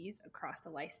disease across the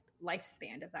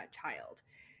lifespan of that child.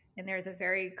 And there's a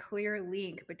very clear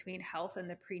link between health in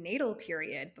the prenatal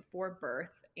period before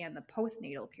birth and the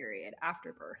postnatal period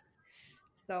after birth.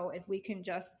 So if we can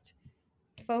just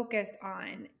focus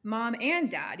on mom and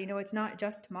dad, you know, it's not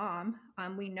just mom.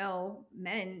 We know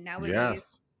men nowadays,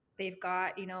 Yes. they've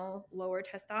got, you know, lower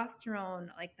testosterone,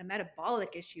 like the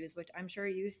metabolic issues, which I'm sure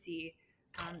you see.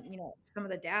 You know, some of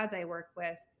the dads I work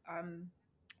with,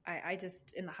 I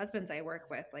just, and the husbands I work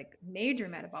with, like major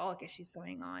metabolic issues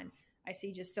going on. I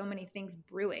see just so many things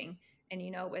brewing. And,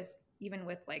 you know, even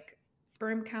with like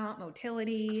sperm count,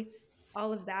 motility,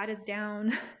 all of that is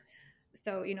down.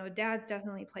 So, you know, dads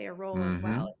definitely play a role as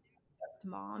well, just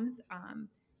moms.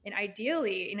 And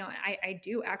ideally, you know, I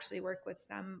do actually work with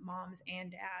some moms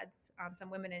and dads, some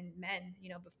women and men, you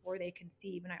know, before they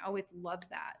conceive. And I always love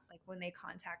that. Like when they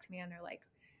contact me and they're like,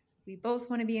 we both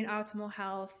want to be in optimal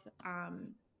health.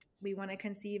 We want to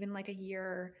conceive in like a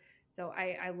year. So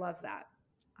I love that.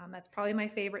 That's probably my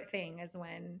favorite thing is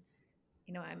when,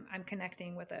 you know, I'm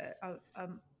connecting with a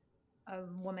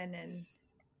woman and,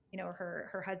 you know,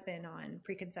 her husband on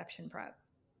preconception prep.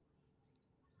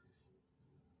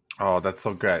 Oh, that's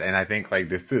so good. And I think like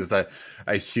this is a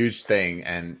huge thing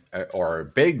and or a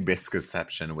big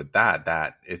misconception with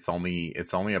that it's only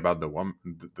about the woman,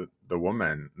 the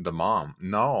woman, the mom.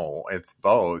 No, it's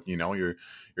both. You know, your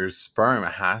sperm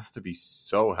has to be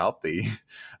so healthy.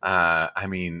 I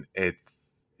mean,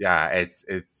 it's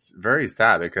very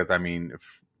sad because I mean,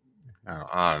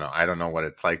 I don't know. I don't know what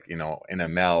it's like, you know, in a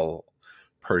male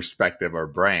perspective or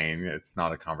brain. It's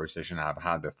not a conversation I've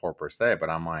had before per se, but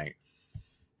I'm like,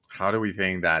 how do we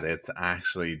think that it's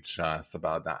actually just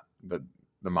about that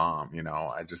the mom, you know?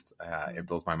 I just it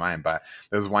blows my mind. But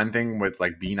there's one thing with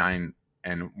like B9,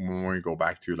 and when we go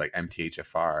back to like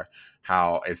MTHFR,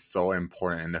 how it's so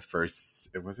important in the first,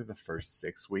 was it the first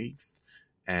 6 weeks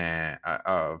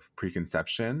of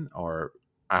preconception or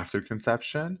after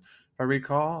conception, if I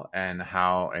recall, and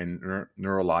how in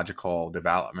neurological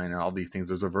development and all these things,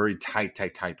 there's a very tight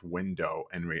window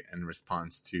in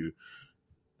response to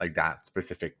like that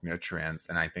specific nutrients.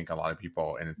 And I think a lot of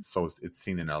people, and it's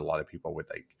seen in a lot of people with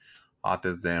like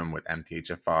autism, with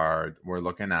MTHFR, we're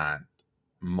looking at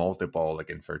multiple, like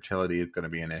infertility is going to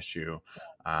be an issue.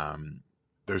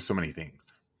 There's so many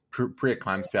things.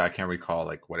 Preeclampsia, I can't recall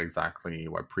like what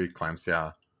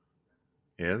preeclampsia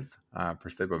is per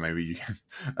se, but maybe you can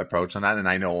approach on that. And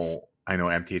I know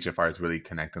MTHFR is really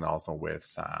connected also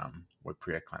with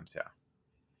preeclampsia.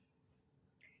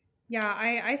 Yeah,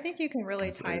 I think you can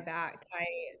really tie that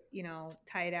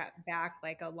back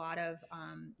like a lot of,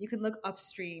 you can look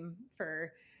upstream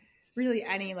for really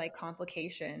any like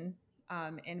complication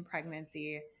in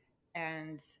pregnancy.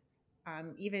 And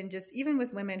even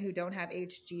with women who don't have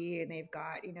HG and they've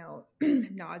got, you know,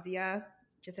 nausea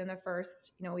just in the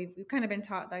first, you know, we've kind of been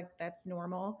taught like that's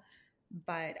normal.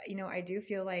 But, I do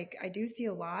feel like I do see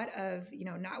a lot of,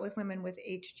 not with women with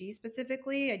HG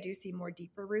specifically, I do see more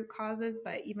deeper root causes,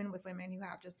 but even with women who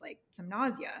have just like some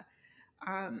nausea,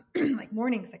 like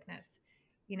morning sickness,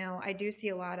 I do see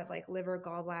a lot of like liver,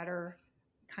 gallbladder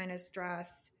kind of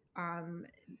stress,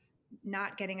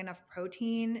 not getting enough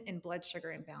protein, and blood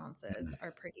sugar imbalances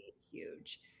are pretty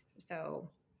huge. So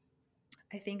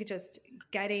I think just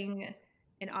getting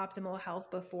an optimal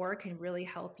health before can really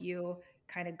help you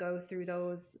kind of go through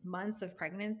those months of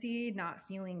pregnancy, not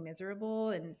feeling miserable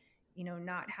and,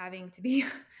 not having to be,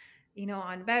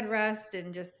 on bed rest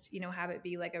and just, have it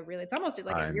be like it's almost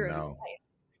like a I year of your know. life.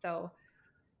 So,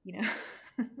 you know.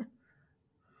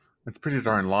 It's pretty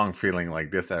darn long feeling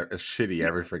like this shitty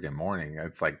every freaking morning.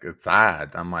 It's like, it's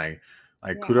sad. I'm like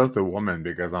Yeah. kudos to women,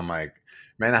 because I'm like,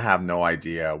 man, I have no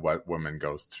idea what women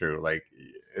goes through. Like,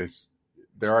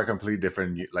 there are a completely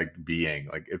different like being.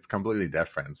 Like, it's completely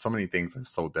different. So many things are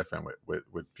so different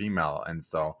with female, and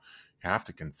so you have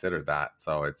to consider that.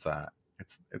 So it's a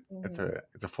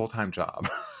full-time job.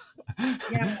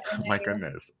 Yeah. My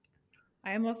goodness.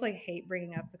 I almost like hate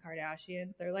bringing up the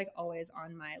Kardashians. They're like always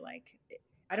on my like,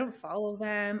 I don't follow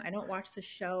them. I don't watch the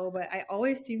show, but I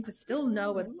always seem to still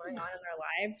know what's going on in their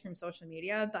lives from social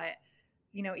media. But,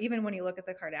 even when you look at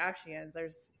the Kardashians,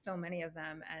 there's so many of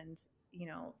them. And,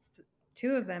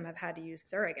 two of them have had to use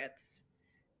surrogates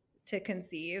to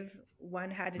conceive. One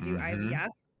had to do IVF.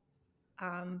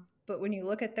 But when you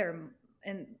look at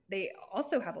and they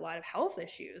also have a lot of health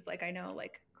issues. Like I know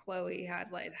like Khloe has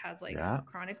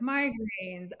chronic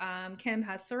migraines. Kim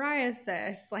has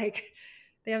psoriasis. Like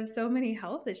they have so many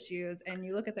health issues. And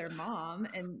you look at their mom,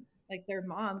 and like their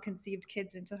mom conceived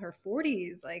kids into her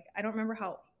 40s. Like I don't remember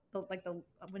how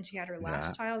when she had her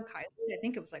last child, Kylie, I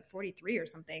think it was like 43 or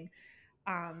something.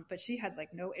 But she had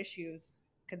like no issues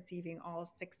conceiving all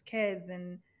 6 kids,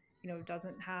 and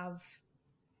doesn't have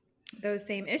those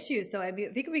same issues. So I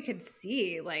think we could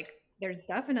see like there's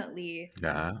definitely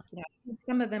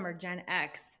some of them are Gen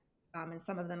X, and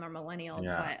some of them are millennials,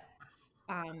 but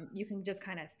you can just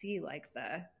kind of see like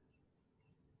the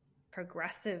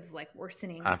progressive like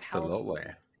worsening of health.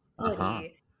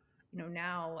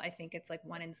 Now I think it's like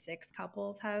 1 in 6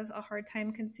 couples have a hard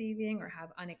time conceiving or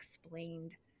have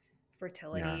unexplained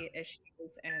fertility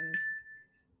issues, and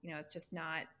it's just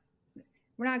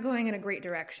we're not going in a great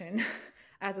direction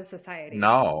as a society.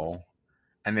 No.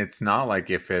 And it's not like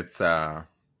if it's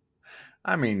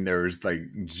I mean, there's like,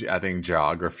 I think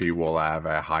geography will have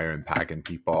a higher impact in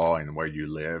people and where you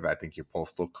live. I think your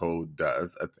postal code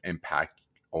does impact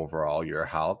overall your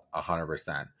health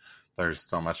 100%. There's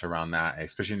so much around that,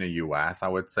 especially in the US, I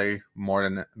would say more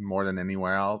than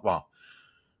anywhere else. Well,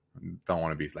 don't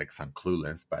want to be like some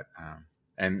clueless, but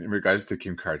and in regards to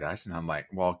Kim Kardashian, I'm like,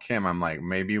 well, Kim, I'm like,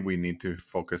 maybe we need to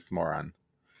focus more on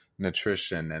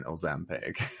nutrition and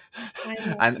Ozempic.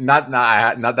 And not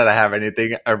that I have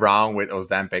anything wrong with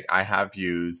Ozempic. I have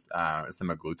used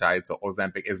semaglutide. So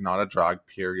Ozempic is not a drug,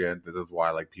 period. This is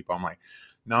why like people, I'm like,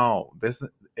 no, it's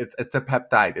a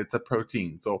peptide, it's a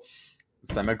protein. So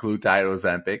semaglutide,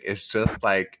 Ozempic is just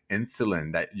like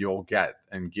insulin that you'll get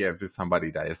and give to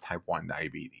somebody that is type 1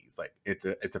 diabetes. Like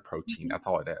it's a protein. That's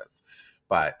all it is.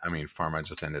 But I mean, pharma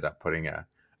just ended up putting a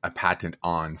patent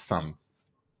on some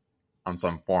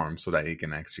form so that he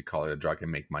can actually call it a drug and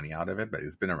make money out of it. But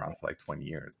it's been around for like 20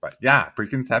 years. But yeah,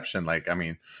 preconception, like, I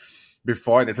mean,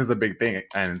 before, this is a big thing.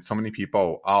 And so many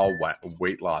people, all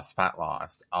weight loss, fat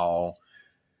loss,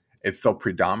 it's so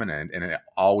predominant, and it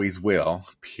always will,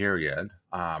 period.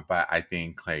 But I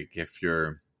think like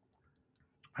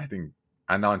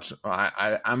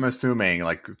I'm assuming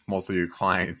like most of your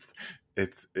clients,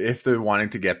 it's if they're wanting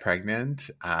to get pregnant,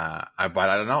 but I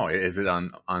don't know, is it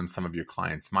on some of your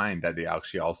clients' mind that they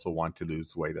actually also want to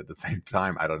lose weight at the same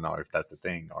time? I don't know if that's a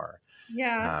thing, or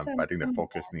but I think the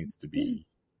focus needs to be.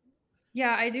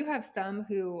 Yeah, I do have some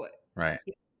who, right,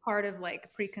 part of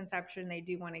like preconception, they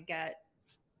do want to get,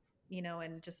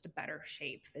 in just a better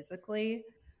shape physically.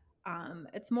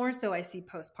 It's more so I see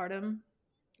postpartum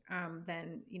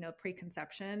than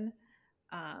preconception.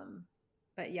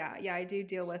 But yeah, I do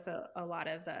deal with a lot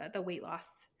of the weight loss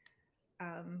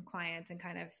clients, and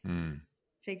kind of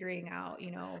figuring out,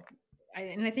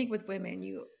 and I think with women,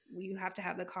 you have to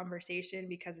have the conversation,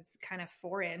 because it's kind of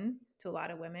foreign to a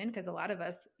lot of women. Because a lot of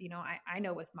us, I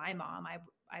know with my mom, I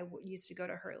used to go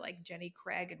to her like Jenny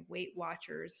Craig and Weight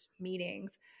Watchers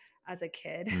meetings as a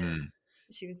kid.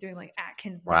 She was doing like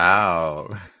Atkins. Wow.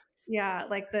 Yeah,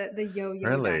 like the yo-yo.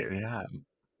 Really? Diet. Yeah.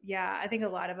 Yeah, I think a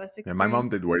lot of us experience. Yeah, my mom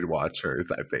did Weight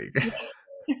Watchers, I think.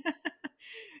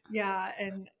 Yeah,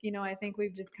 and I think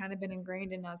we've just kind of been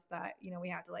ingrained in us that we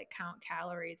have to like count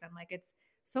calories, and like it's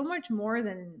so much more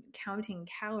than counting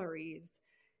calories.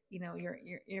 You know,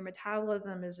 your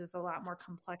metabolism is just a lot more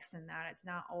complex than that. It's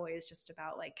not always just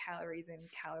about like calories in,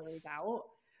 calories out.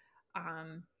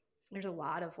 um, there's a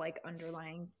lot of like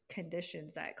underlying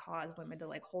conditions that cause women to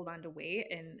like hold on to weight.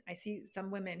 And I see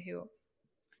some women who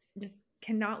just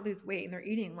cannot lose weight and they're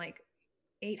eating like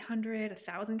 800,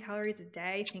 1,000 calories a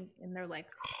day. And they're like,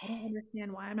 I don't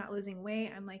understand why I'm not losing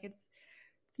weight. I'm like, it's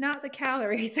not the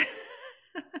calories.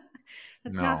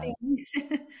 That's not No,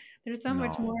 the, there's so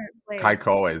much more no. at play.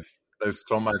 There's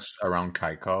so much around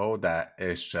Kaiko that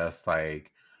it's just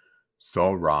like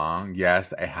so wrong.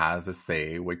 Yes, it has a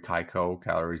say with Kaiko,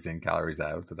 calories in, calories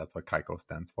out. So that's what Kaiko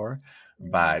stands for.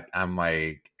 Yeah. But I'm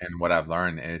like, and what I've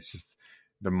learned, it's just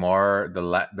the more, the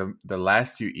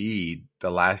less you eat, the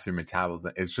less your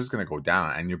metabolism, it's just going to go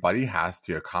down. And your body has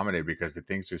to accommodate because it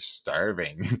thinks you're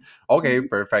starving. Okay, Mhm.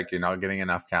 perfect. You're not getting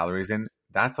enough calories in.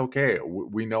 That's okay.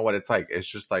 We know what it's like. It's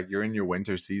just like you're in your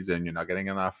winter season, you're not getting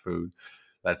enough food.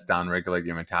 Let's downregulate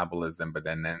your metabolism. But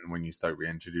then when you start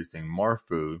reintroducing more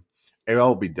food, it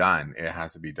will be done. It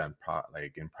has to be done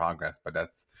like in progress. But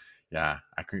that's, yeah,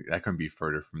 that couldn't be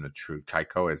further from the truth.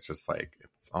 Kaiko is just like,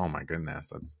 it's, oh my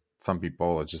goodness. Some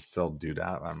people just still do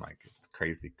that. I'm like, it's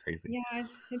crazy, crazy. Yeah,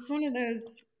 it's one of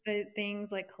those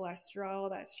things like cholesterol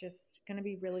that's just going to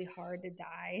be really hard to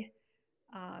die.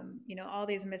 You know, all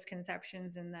these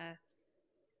misconceptions in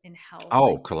health,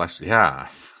 Oh, like, cholesterol. Yeah.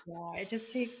 yeah, it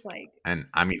just takes like And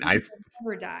I mean, people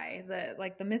never die.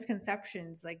 The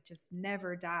misconceptions like just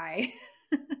never die.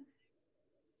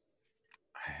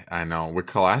 I know with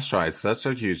cholesterol, it's such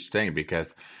a huge thing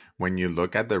because when you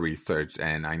look at the research,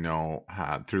 and I know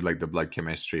through like the blood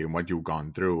chemistry and what you've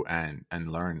gone through and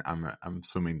learn, I'm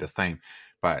assuming the same,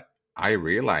 but I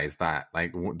realized that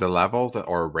like the levels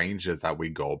or ranges that we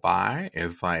go by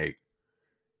is like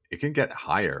it can get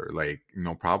higher, like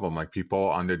no problem. Like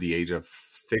people under the age of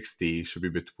 60 should be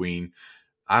between,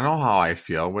 I don't know how I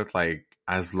feel with like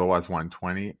as low as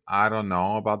 120. I don't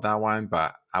know about that one,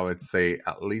 but I would say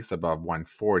at least above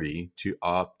 140 to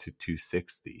up to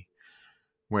 260,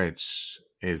 which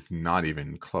is not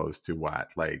even close to what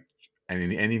like,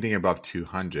 and anything above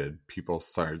 200, people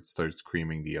start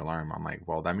screaming the alarm. I'm like,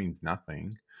 well, that means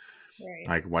nothing.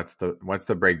 Right. Like, what's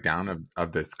the breakdown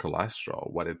of this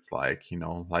cholesterol? What it's like,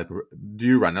 do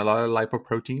you run a lot of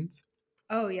lipoproteins?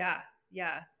 Oh yeah,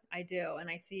 yeah, I do, and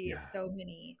I see Yeah. so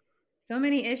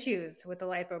many issues with the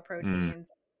Mm, lipoproteins.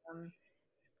 Um,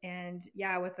 And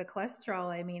yeah, with the cholesterol,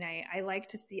 I mean, I like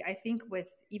to see, I think with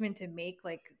even to make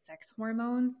like sex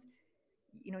hormones,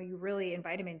 you know, you really, in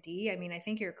vitamin D, I mean, I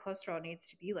think your cholesterol needs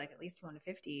to be like at least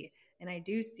 150. And I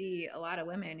do see a lot of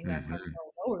women who have hmm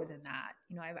cholesterol lower than that.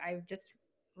 You know, I've just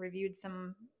reviewed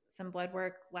some blood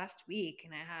work last week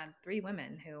and I had 3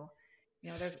 women who,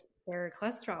 you know, their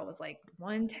cholesterol was like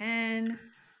 110,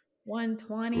 120.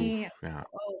 Oof, yeah.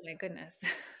 Oh my goodness.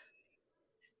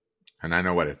 And I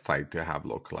know what it's like to have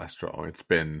low cholesterol. It's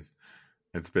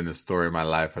been a story of my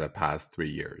life for the past 3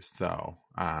 years. So,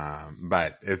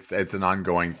 but it's an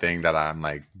ongoing thing that I'm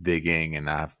like digging, and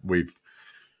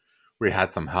we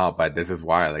had some help. But this is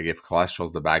why, like, if cholesterol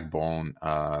is the backbone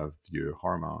of your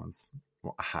hormones,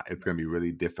 well, it's going to be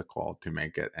really difficult to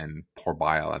make it. And poor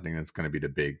bile, I think it's going to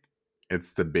be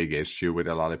it's the big issue with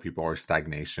a lot of people, or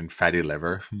stagnation. Fatty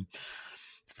liver.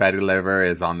 Fatty liver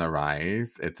is on the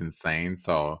rise. It's insane.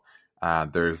 So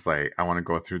there's like, I want to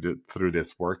go through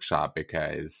this workshop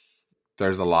because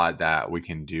there's a lot that we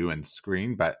can do and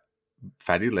screen, but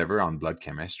fatty liver on blood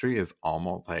chemistry is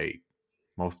almost like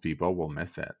most people will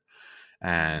miss it.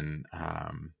 And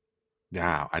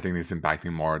yeah, I think it's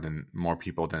impacting more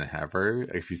people than ever.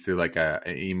 If you see like a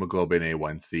hemoglobin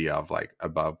A1C of like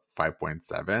above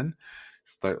 5.7,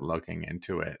 start looking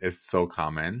into it. It's so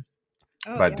common.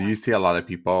 Oh But do yeah. you see a lot of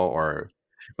people,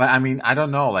 but I mean, I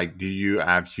don't know, like,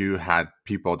 have you had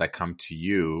people that come to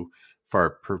you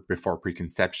before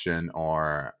preconception,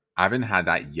 or I haven't had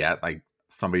that yet, like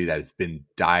somebody that's been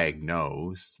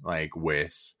diagnosed like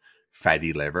with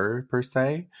fatty liver per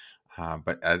se.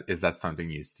 But is that something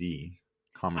you see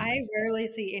I commonly? rarely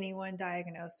see anyone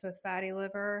diagnosed with fatty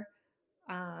liver.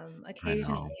 I Occasionally,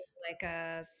 know. like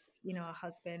you know, a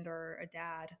husband or a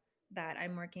dad that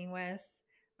I'm working with,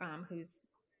 who's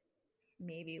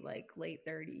maybe like late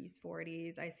 30s,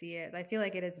 40s. I see it. I feel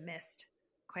like it is missed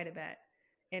quite a bit.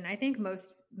 And I think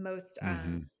most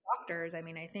Hmm. doctors, I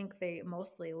mean, I think they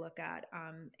mostly look at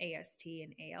AST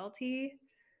and ALT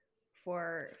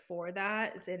for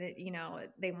that. So that, you know,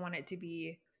 they want it to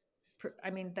be,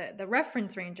 I mean, the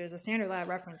reference ranges, the standard lab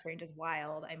reference range is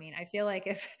wild. I mean, I feel like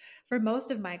if for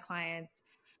most of my clients,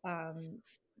 um,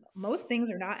 most things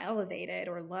are not elevated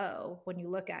or low when you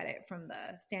look at it from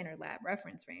the standard lab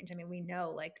reference range. I mean, we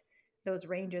know like those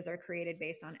ranges are created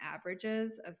based on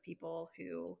averages of people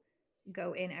who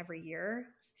go in every year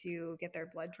to get their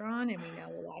blood drawn. And we know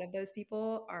a lot of those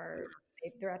people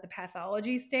they're at the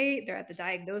pathology state, they're at the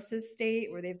diagnosis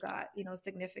state where they've got,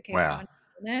 significant Well,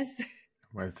 illness.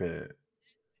 was it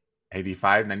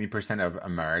 85, 90% of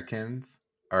Americans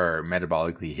are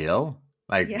metabolically ill?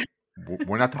 Like, Yeah.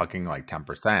 we're not talking like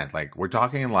 10%. Like, we're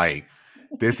talking like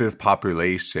this is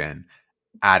population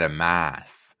at a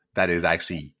mass that is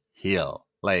actually ill.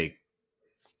 Like,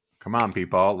 come on,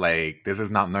 people. Like, this is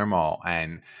not normal.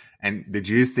 And did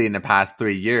you see in the past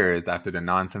 3 years after the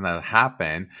nonsense that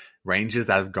happened, ranges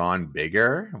have gone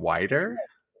bigger, wider?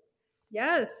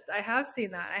 Yes, I have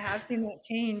seen that. I have seen that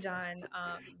change on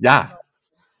Yeah.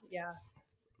 Yeah.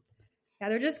 Yeah,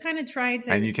 they're just kind of trying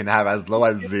to. And you can have as low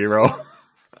as 0.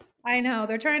 I know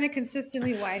they're trying to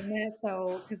consistently widen it,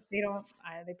 so because they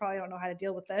probably don't know how to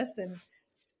deal with this, and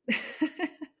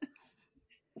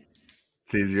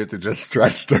it's easier to just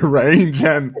stretch the range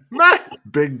and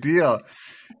big deal.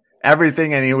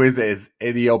 Everything, anyways, is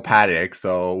idiopathic,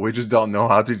 so we just don't know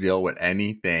how to deal with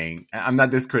anything. I'm not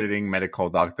discrediting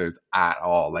medical doctors at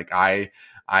all. Like I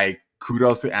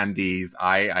kudos to MDs.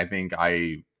 I think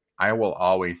I will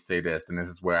always say this, and this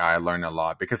is where I learn a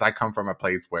lot because I come from a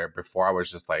place where before I was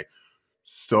just like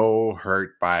so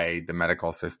hurt by the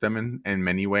medical system in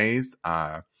many ways,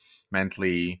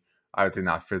 mentally. I would say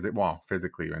not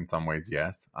physically in some ways,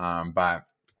 yes. But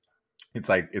it's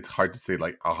like it's hard to say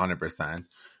like 100%.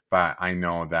 But I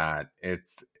know that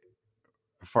it's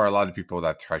for a lot of people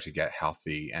that try to get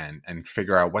healthy and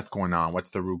figure out what's going on,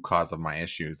 what's the root cause of my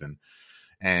issues,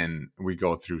 and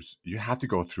you have to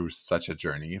go through such a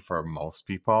journey for most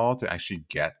people to actually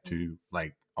get to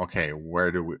like, okay,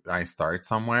 where do I start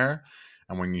somewhere?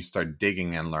 And when you start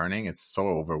digging and learning, it's so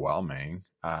overwhelming,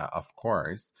 of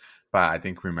course. But I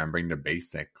think remembering the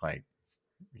basic, like,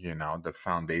 the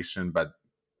foundation, but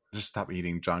just stop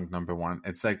eating junk, number one.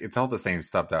 It's like, it's all the same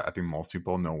stuff that I think most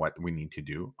people know what we need to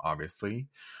do, obviously.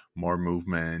 More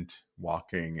movement,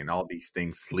 walking, and all these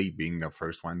things. Sleep being the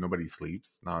first one. Nobody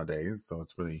sleeps nowadays. So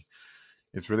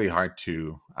it's really hard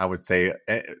to, I would say.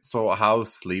 So how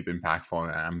sleep impactful?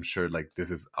 And I'm sure like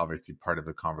this is obviously part of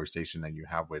the conversation that you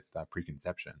have with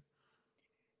preconception.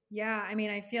 Yeah, I mean,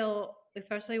 I feel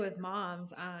especially with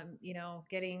moms,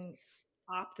 getting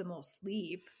optimal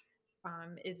sleep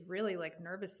is really like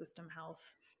nervous system health.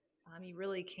 You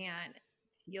really can't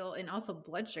feel, and also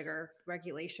blood sugar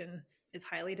regulation is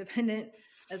highly dependent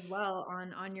as well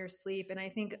on your sleep. And I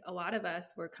think a lot of us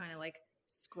were kind of like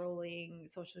scrolling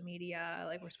social media,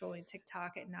 like we're scrolling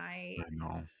TikTok at night, I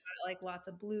know. like lots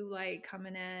of blue light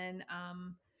coming in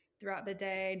throughout the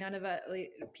day. None of it,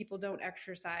 like, people don't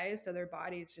exercise, so their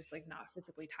body's just like not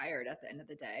physically tired at the end of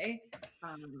the day.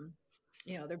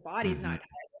 Their body's not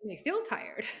tired; they feel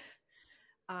tired.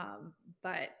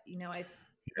 But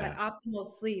that optimal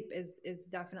sleep is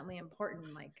definitely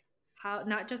important. Like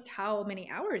not just how many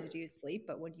hours do you sleep,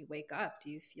 but when you wake up, do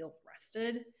you feel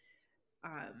rested?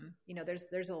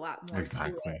 There's a lot more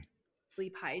to it,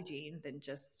 sleep hygiene than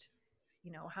just,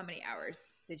 how many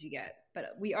hours did you get?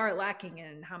 But we are lacking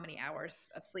in how many hours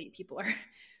of sleep people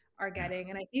are getting.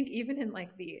 And I think even in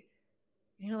like the,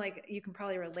 like you can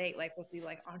probably relate, like with the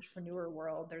like entrepreneur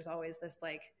world, there's always this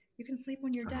like, you can sleep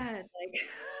when you're dead. Like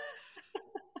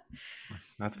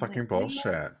that's fucking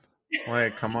bullshit.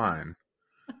 Like, come on.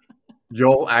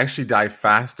 You'll actually die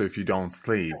faster if you don't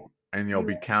sleep, and you'll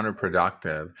be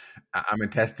counterproductive. I'm a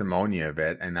testimony of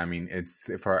it. And I mean, it's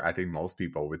for, I think most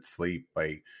people with sleep,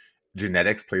 like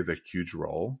genetics plays a huge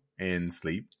role in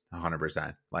sleep,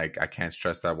 100%. Like I can't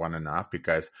stress that one enough,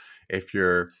 because if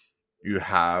you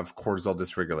have cortisol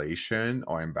dysregulation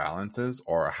or imbalances,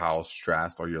 or how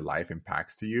stress or your life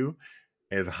impacts to you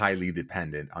is highly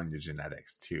dependent on your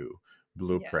genetics too.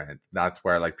 Blueprint. Yes. That's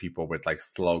where like people with like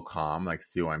slow calm, like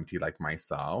COMT, like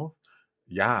myself,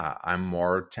 I'm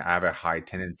more to have a high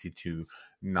tendency to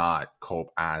not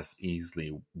cope as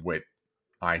easily with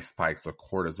ice spikes or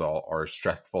cortisol or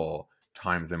stressful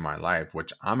times in my life,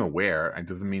 which I'm aware. It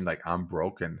doesn't mean like I'm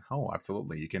broken. Oh,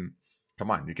 absolutely. You can,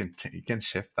 come on, you can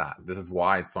shift that. This is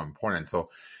why it's so important. So,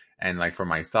 and like for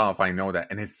myself, I know that,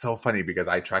 and it's so funny because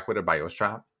I track with a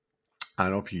BioStrap. I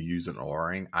don't know if you use an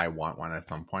Oura. I want one at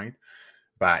some point,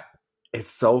 but it's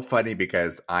so funny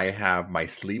because I have my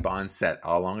sleep onset,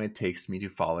 how long it takes me to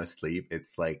fall asleep.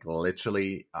 It's like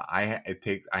literally, I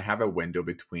have a window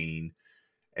between,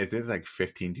 it is like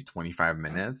 15 to 25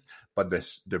 minutes, but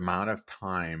the amount of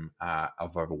time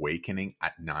of awakening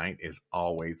at night is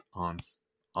always on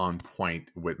on point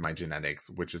with my genetics,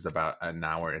 which is about an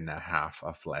hour and a half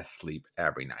of less sleep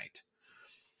every night.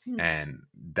 And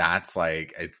that's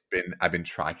like, I've been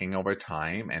tracking over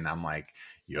time, and I'm like,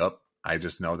 yep, I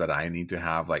just know that I need to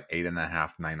have like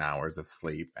 8.5, 9 hours of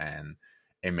sleep. And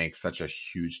it makes such a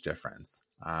huge difference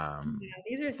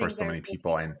These are for things so I many really,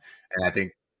 people. And I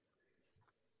think,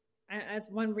 as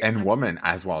one, and I'm sorry. women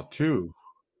as well too.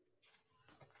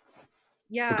 But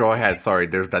Yeah. go ahead. Sorry,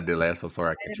 there's that delay. So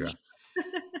sorry I cut you off.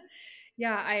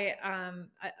 Yeah,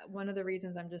 one of the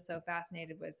reasons I'm just so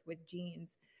fascinated with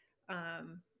genes,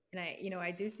 and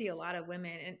I do see a lot of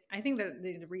women, and I think that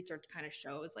the research kind of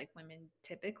shows like women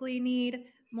typically need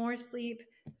more sleep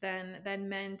than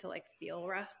men to like feel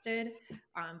rested.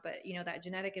 But that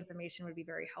genetic information would be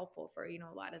very helpful for a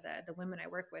lot of the women I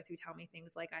work with who tell me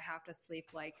things like I have to sleep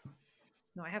like,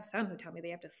 I have some who tell me they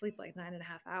have to sleep like 9.5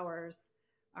 hours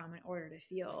in order to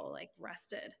feel like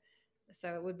rested.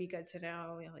 So it would be good to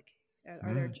know, like,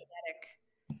 are there genetic,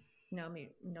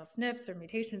 SNPs or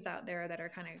mutations out there that are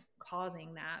kind of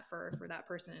causing that for that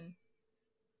person?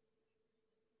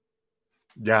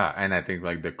 Yeah, and I think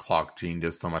like the clock gene,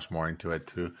 there's so much more into it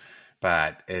too.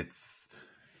 But it's,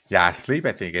 yeah, sleep,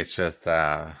 I think it's just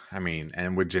I mean,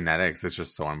 and with genetics, it's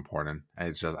just so important.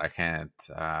 It's just I can't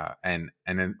and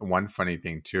then one funny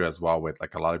thing too as well, with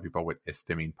like a lot of people with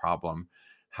histamine problem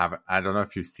have, I don't know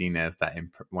if you've seen this, that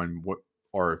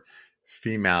or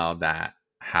female that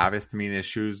have histamine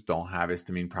issues don't have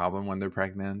histamine problem when they're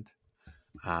pregnant.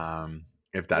 If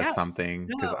Yeah, that's something,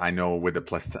 because no. I know with the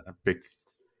placenta big.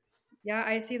 Yeah,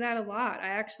 I see that a lot. I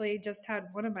actually just had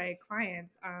one of my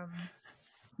clients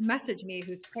message me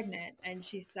who's pregnant, and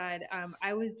she said,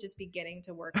 I was just beginning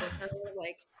to work with her,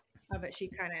 like, but she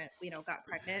kind of, got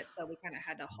pregnant, so we kind of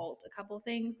had to halt a couple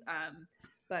things.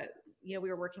 But we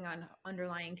were working on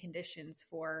underlying conditions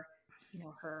for,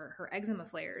 her eczema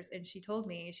flares, and she told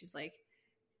me, she's like,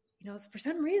 for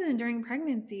some reason during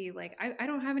pregnancy, like I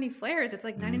don't have any flares. It's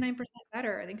like 99%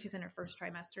 better. I think she's in her first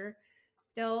trimester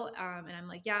still. And I'm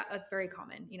like, yeah, that's very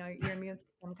common. Your immune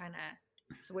system kind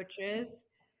of switches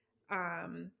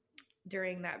um,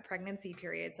 during that pregnancy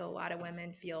period. So a lot of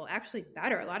women feel actually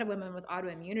better. A lot of women with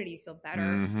autoimmunity feel better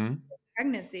Mm-hmm. in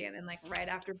pregnancy. And then like right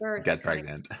after birth, Get it kind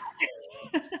pregnant. of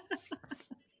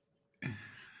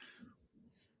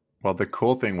Well, the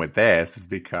cool thing with this is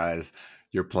because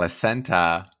your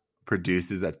placenta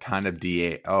produces a ton of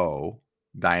DAO,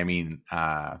 diamine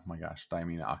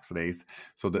oxidase.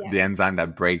 So yeah. the enzyme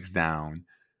that breaks down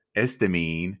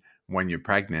histamine when you're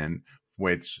pregnant,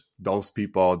 which those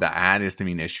people that had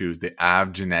histamine issues, they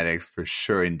have genetics for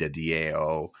sure in the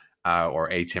DAO or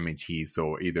HMAT.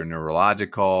 So either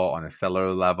neurological on a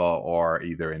cellular level or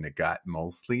either in the gut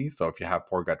mostly. So if you have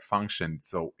poor gut function,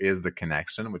 so is the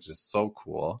connection, which is so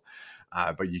cool.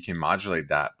 But you can modulate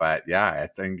that. But yeah, I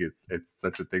think it's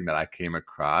such a thing that I came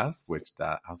across, which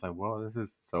that I was like, whoa, this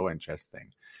is so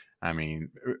interesting. I mean,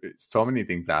 so many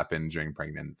things happen during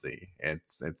pregnancy.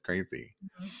 It's crazy.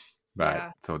 But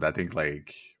Yeah. so I think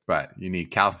like, but you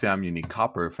need calcium, you need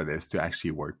copper for this to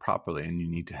actually work properly, and you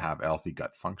need to have healthy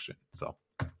gut function. So,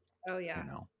 Oh yeah.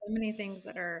 So many things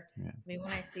that are, yeah. I mean,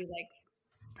 when I see like,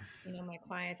 my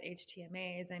clients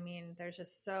HTMAs, I mean, there's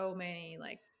just so many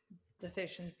like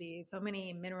deficiencies, so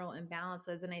many mineral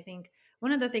imbalances. And I think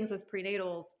one of the things with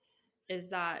prenatals is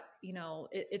that,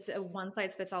 it's a one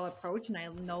size fits all approach. And I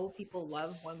know people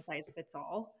love one size fits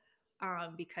all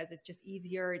because it's just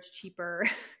easier, it's cheaper.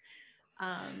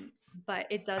 But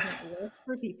it doesn't work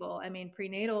for people. I mean,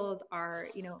 prenatals are,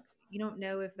 you don't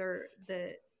know if they're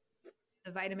the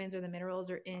vitamins or the minerals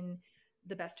are in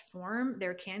the best form.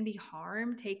 There can be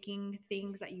harm taking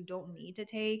things that you don't need to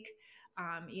take.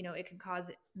 It can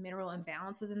cause mineral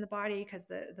imbalances in the body because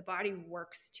the body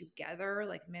works together,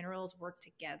 like minerals work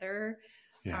together.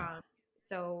 Yeah.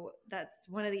 So that's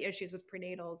one of the issues with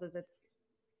prenatals is it's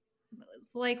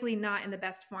likely not in the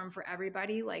best form for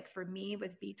everybody. Like for me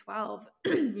with B12,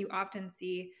 you often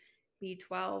see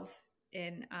B12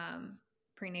 in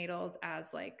prenatals as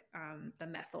like the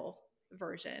methyl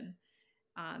version.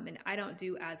 And I don't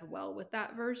do as well with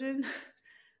that version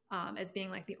as being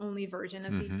like the only version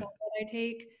of B12 that I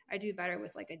take. I do better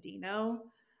with like Adeno.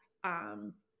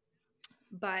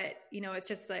 But it's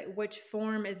just like which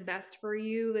form is best for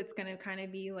you. It's going to kind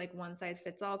of be like one size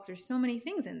fits all because there's so many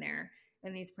things in there.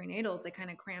 And these prenatals, they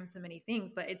kind of cram so many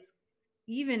things, but it's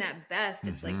even at best,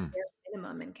 it's like bare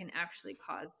minimum and can actually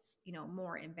cause,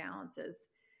 more imbalances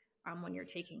when you're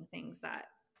taking things that,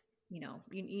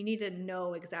 you need to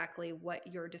know exactly what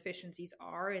your deficiencies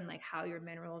are and like how your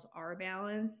minerals are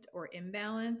balanced or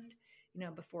imbalanced,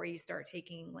 before you start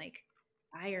taking like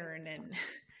iron and,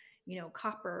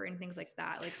 copper and things like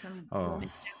that. Like some Oh, women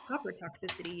have copper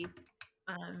toxicity.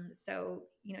 So,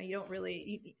 you don't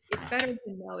really, it's better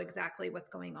to know exactly what's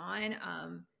going on.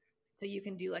 So you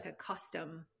can do like a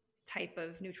custom type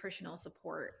of nutritional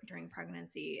support during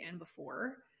pregnancy and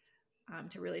before,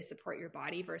 to really support your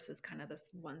body versus kind of this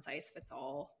one size fits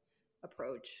all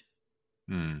approach.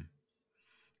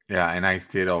 yeah. And I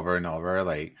see it over and over.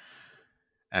 Like,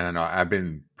 I don't know. I've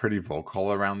been pretty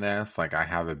vocal around this. Like, I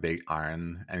have a big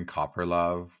iron and copper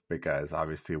love because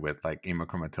obviously with like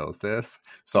hemochromatosis.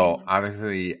 So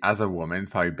obviously, as a woman, it's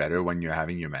probably better when you're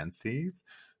having your menses,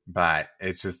 but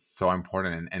it's just so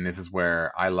important. And this is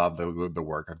where I love the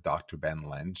work of Dr. Ben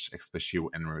Lynch, especially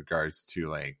in regards to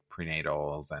like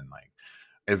prenatals and like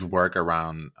his work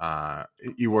around.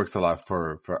 He works a lot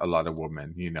for a lot of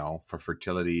women, for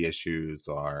fertility issues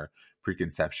or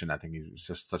preconception. I think he's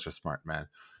just such a smart man.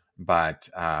 But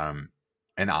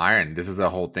and iron, this is a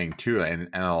whole thing too. And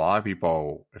a lot of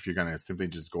people, if you're gonna simply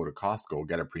just go to Costco,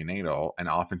 get a prenatal, and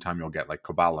oftentimes you'll get like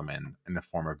cobalamin in the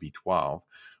form of B12,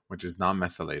 which is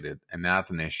non-methylated, and that's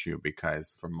an issue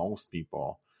because for most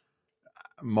people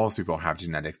have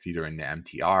genetics either in the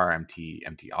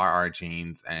MTRR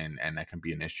genes, and that can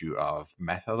be an issue of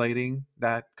methylating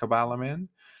that cobalamin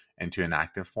into an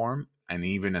active form. And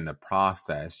even in the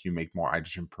process, you make more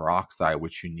hydrogen peroxide,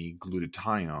 which you need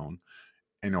glutathione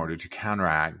in order to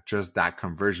counteract just that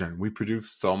conversion. We produce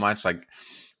so much, like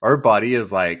our body is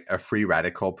like a free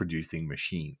radical producing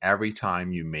machine. Every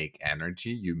time you make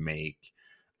energy, you make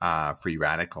free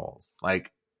radicals.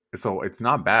 Like, so it's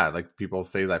not bad. Like people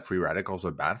say that free radicals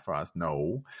are bad for us.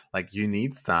 No, like you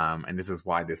need some, and this is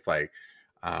why this like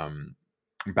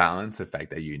balance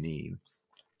effect that you need.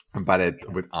 But it's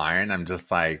with iron, I'm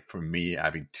just like, for me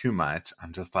having too much,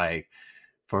 I'm just like,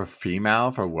 for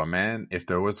women, if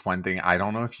there was one thing, I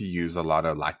don't know if you use a lot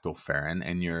of lactoferrin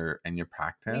in your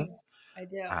practice. I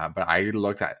do. But I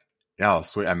looked at, oh,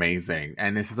 sweet, amazing.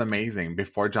 And this is amazing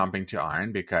before jumping to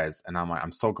iron because, and I'm like,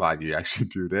 I'm so glad you actually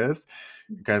do this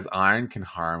because iron can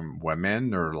harm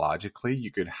women neurologically. You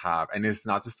could have, and it's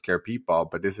not to scare people,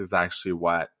 but this is actually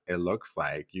what it looks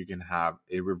like. You can have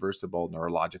irreversible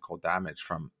neurological damage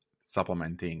from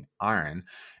supplementing iron,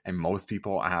 and most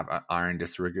people have iron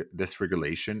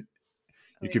dysregulation.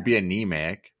 You could be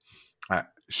anemic,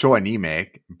 show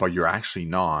anemic, but you're actually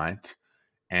not,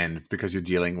 and it's because you're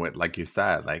dealing with, like you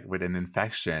said, like with an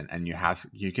infection, and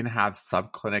you can have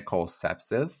subclinical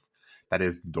sepsis that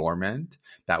is dormant,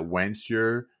 that once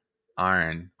your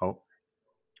iron, are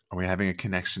we having a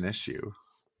connection issue?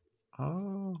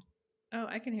 Oh,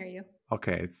 I can hear you.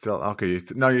 Okay, it's still okay.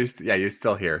 You're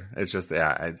still here. It's just,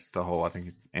 it's the whole, I think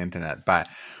it's internet. But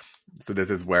so this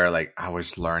is where like I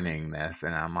was learning this,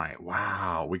 and I'm like,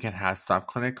 wow, we can have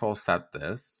subclinical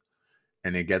sepsis,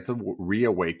 and it gets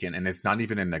reawakened, and it's not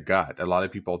even in the gut. A lot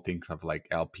of people think of like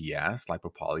LPS,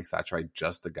 lipopolysaccharide,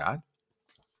 just the gut.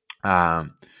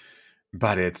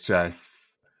 But it's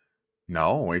just,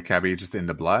 no, it can be just in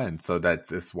the blood. So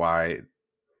that's why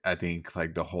I think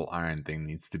like the whole iron thing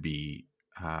needs to be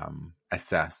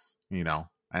assessed, and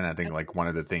I think like one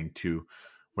of the thing too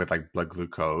with like blood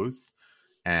glucose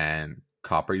and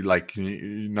copper, like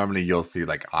normally you'll see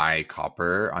like eye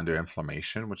copper under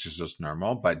inflammation, which is just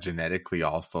normal, but genetically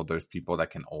also there's people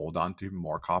that can hold on to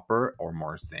more copper or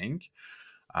more zinc.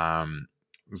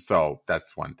 So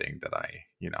that's one thing that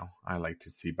I like to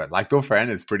see. But lactoferrin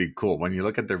is pretty cool when you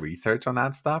look at the research on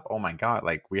that stuff. Oh my god,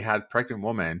 like we had pregnant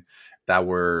women that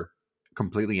were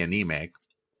completely anemic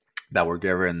that were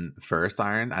given first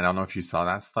iron. I don't know if you saw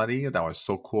that study. That was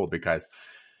so cool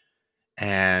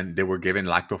and they were given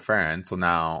lactoferrin. So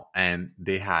now, and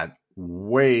they had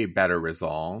way better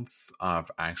results of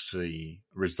actually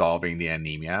resolving the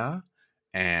anemia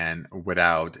and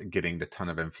without getting the ton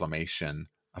of inflammation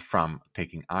from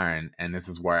taking iron. And this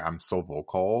is where I'm so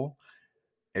vocal.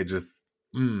 It just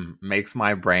makes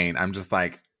my brain, I'm just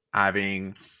like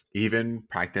having even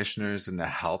practitioners in the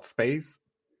health space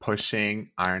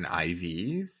pushing iron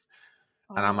IVs.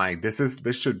 And I'm like, this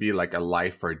should be like a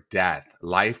life or death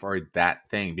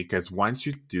thing. Because once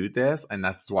you do this, and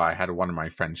that's why I had one of my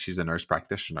friends, she's a nurse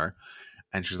practitioner,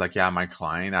 and she's like, yeah, my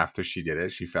client, after she did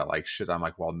it, she felt like shit. I'm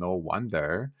like, well, no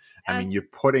wonder. Yes. I mean, you're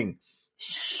putting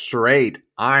straight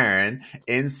iron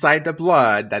inside the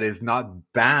blood that is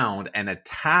not bound and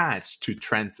attached to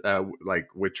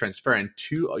with transferrin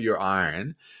to your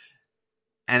iron,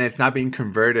 and it's not being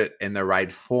converted in the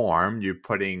right form. You're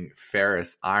putting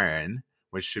ferrous iron,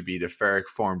 which should be the ferric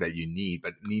form that you need,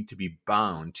 but need to be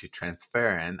bound to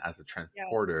transferrin as a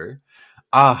transporter.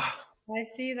 I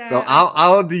see that. So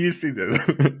how do you see this?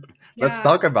 Let's Yeah,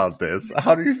 talk about this.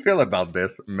 How do you feel about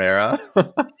this, Mara?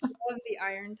 love the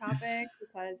iron topic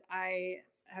because I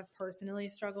have personally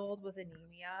struggled with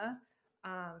anemia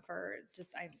for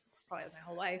just I probably my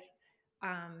whole life.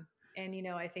 And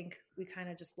I think we kind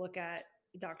of just look at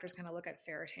doctors kind of look at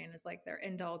ferritin as like their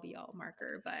end all be all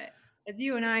marker, but as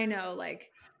you and I know, like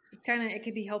it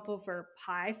could be helpful for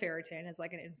high ferritin as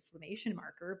like an inflammation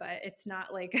marker, but it's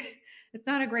not like it's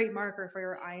not a great marker for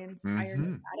your iron Mm-hmm.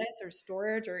 status or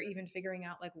storage, or even figuring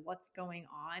out like what's going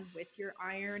on with your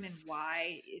iron and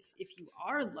why if you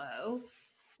are low,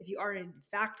 if you are in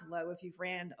fact low, if you've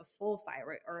ran a full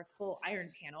thyroid or a full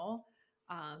iron panel,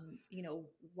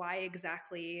 why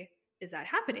exactly is that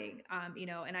happening?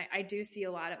 And I do see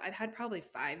a lot of, I've had probably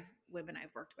 5 women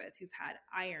I've worked with who've had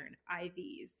iron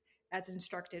IVs as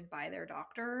instructed by their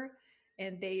doctor.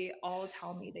 And they all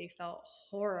tell me they felt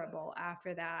horrible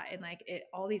after that. And like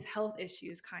all these health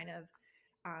issues kind of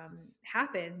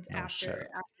happened Oh shit.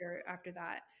 after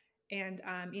that. And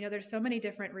there's so many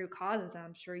different root causes.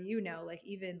 I'm sure like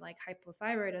even like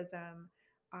hypothyroidism.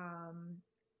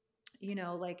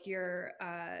 Like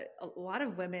a lot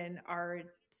of women are.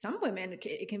 Some women,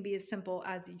 it can be as simple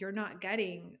as you're not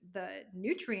getting the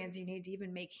nutrients you need to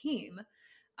even make heme.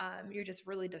 You're just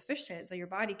really deficient, so your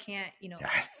body can't,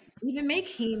 Yes. even make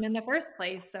heme in the first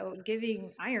place. So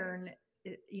giving iron,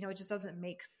 it just doesn't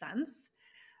make sense.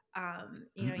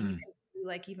 You can do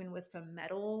like even with some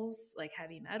metals, like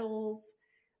heavy metals,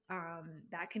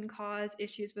 that can cause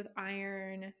issues with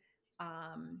iron.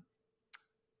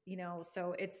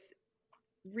 So it's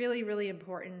really, really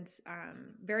important.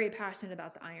 Very passionate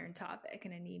about the iron topic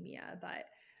and anemia, but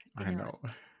I know.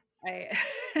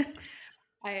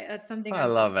 I that's something I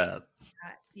love it.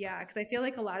 Yeah, because I feel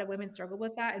like a lot of women struggle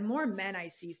with that, and more men I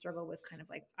see struggle with kind of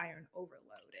like iron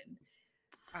overload and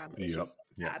issues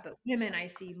with that. But women I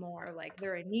see more like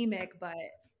they're anemic, but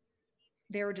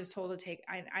they were just told to take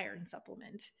an iron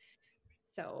supplement.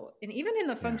 So, and even in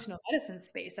the functional medicine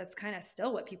space, that's kind of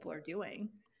still what people are doing.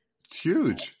 It's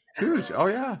huge. Oh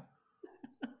yeah.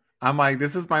 I'm like,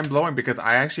 this is mind blowing because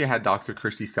I actually had Dr.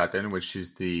 Kirsty Sutton, which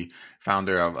she's the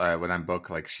founder of When I'm Book.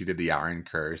 Like, she did the Iron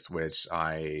Curse, which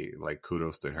I like.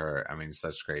 Kudos to her. I mean,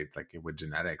 such great like with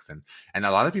genetics, and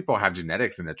a lot of people have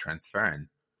genetics in the transferrin.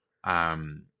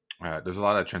 There's a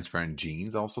lot of transferrin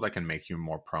genes also that can make you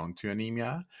more prone to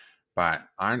anemia, but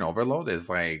iron overload is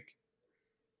like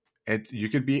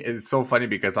it's so funny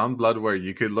because on blood work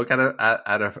you could look at a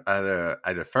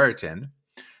ferritin.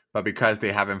 But because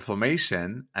they have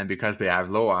inflammation and because they have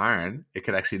low iron, it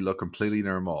could actually look completely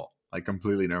normal, like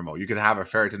completely normal. You could have a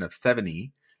ferritin of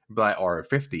 70, or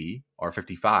 50, or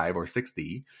 55, or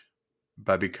 60,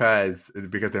 but because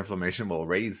the inflammation will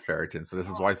raise ferritin. So this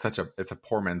is why it's a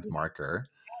poor man's marker.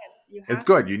 Yes, it's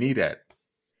good. You need it.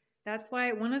 That's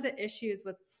why one of the issues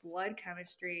with blood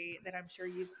chemistry that I'm sure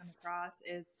you've come across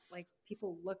is like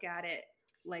people look at it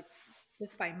like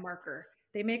just by marker.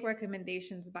 They make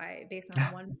recommendations based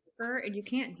on one marker, and you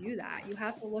can't do that. You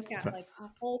have to look at like a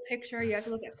whole picture. You have to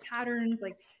look at patterns.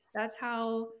 Like that's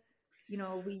how,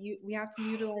 we have to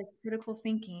utilize critical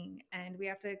thinking, and we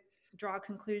have to draw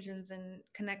conclusions and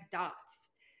connect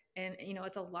dots. And,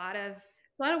 it's a lot of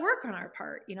work on our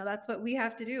part. That's what we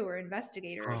have to do. We're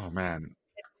investigators. Oh man.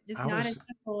 It's just not as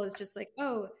simple as just like,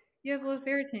 oh, you have low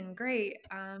ferritin. Great.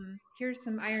 Here's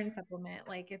some iron supplement.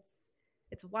 Like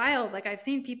it's wild. Like I've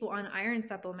seen people on iron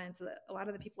supplements, a lot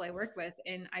of the people I work with,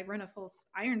 and I run a full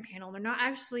iron panel, and they're not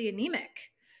actually anemic.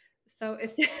 So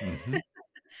it's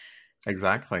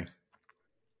exactly.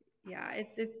 Yeah,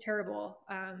 it's terrible.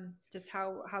 Just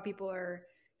how people are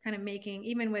kind of making,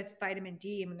 even with vitamin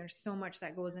D. I mean, there's so much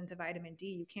that goes into vitamin D.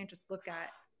 You can't just look at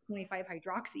 25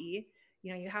 hydroxy.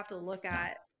 You have to look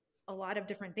at a lot of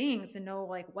different things to know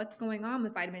like what's going on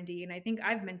with vitamin D. And I think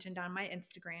I've mentioned on my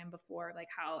Instagram before, like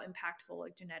how impactful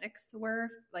like genetics were,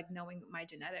 like knowing my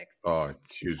genetics. Oh,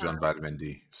 it's huge on vitamin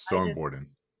D. So important.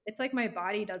 It's like my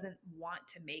body doesn't want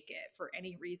to make it for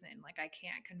any reason. Like I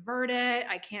can't convert it.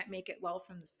 I can't make it well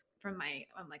from the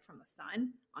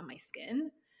sun on my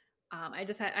skin. I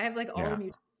have like all the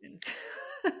mutations.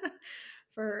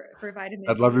 For vitamin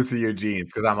I'd love to see your genes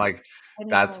because I'm like,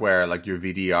 that's where like your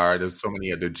VDR, there's so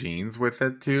many other genes with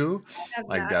it too.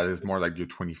 Like that is more like your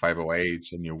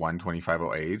 25OH and your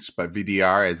 125OH, but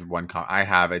VDR is one. I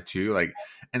have it too. Like,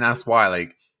 and that's why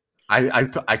like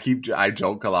I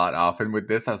joke a lot often with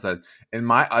this. I said in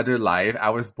my other life,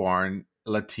 I was born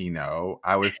Latino.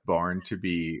 I was born to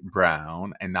be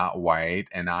brown and not white,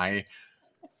 and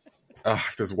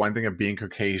if there's one thing of being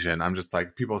Caucasian, I'm just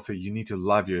like, people say you need to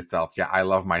love yourself. Yeah, I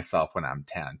love myself when I'm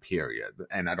tan, period.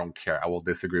 And I don't care. I will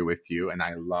disagree with you. And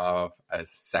I love a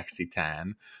sexy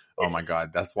tan. Oh my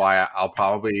God. That's why I'll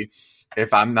probably,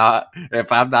 if I'm not in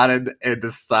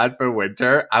the sun for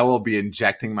winter, I will be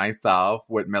injecting myself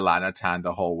with melanotan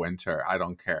the whole winter. I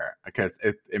don't care because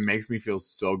it makes me feel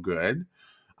so good.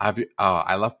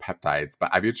 I love peptides,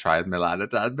 but have you tried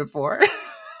melanotan before?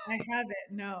 I haven't.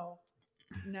 No,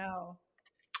 no.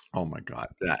 Oh my God.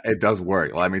 Yeah, it does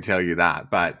work. Let me tell you that.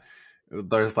 But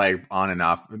there's like on and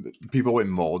off. People with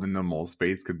mold in the mold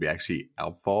space could be actually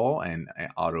helpful and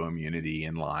autoimmunity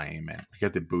and Lyme, and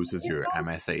because it boosts your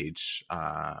MSH.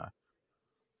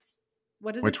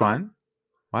 What is it Which called? one?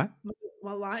 What?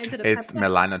 Well, is it a It's peptide?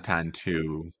 melanotan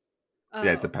 2.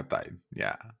 Yeah, it's a Oh, peptide.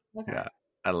 Yeah. okay. Yeah.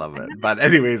 I love I it. haven't. But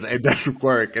anyways, it does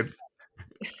work. It's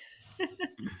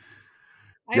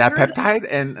I've yeah, heard. peptide,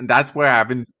 and that's where I've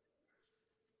been.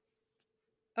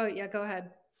 Oh yeah, go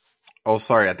ahead. Oh,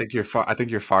 sorry. I think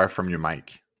you're far from your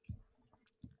mic.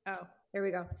 Oh, there we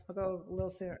go. I'll go a little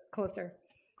sooner, closer.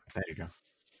 There you go.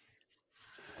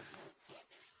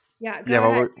 Yeah, Yeah. go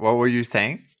ahead. What were you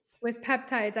saying? With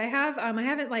peptides, I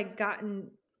haven't like gotten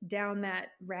down that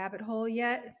rabbit hole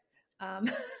yet. Um,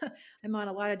 I'm on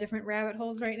a lot of different rabbit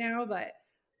holes right now, but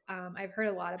I've heard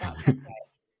a lot about peptides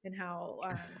and how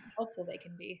helpful they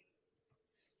can be.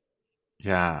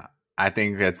 Yeah, I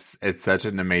think it's such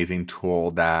an amazing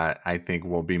tool that I think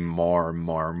will be more and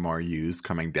more and more used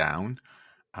coming down.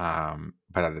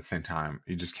 But at the same time,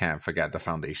 you just can't forget the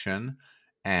foundation.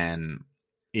 And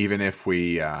even if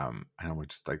I know we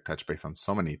just like touch base on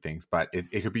so many things, but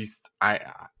it could be,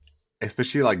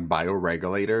 especially like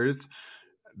bioregulators,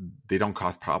 they don't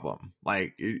cause problem.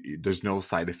 Like there's no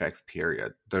side effects.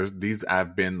 Period. These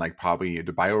have been like probably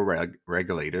the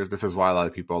bioregulators. This is why a lot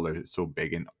of people are so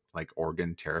big in like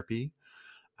organ therapy,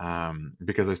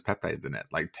 because there's peptides in it,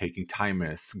 like taking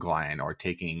thymus gland or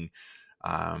taking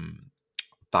um,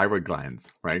 thyroid glands,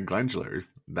 right?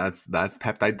 Glandulars. That's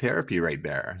peptide therapy right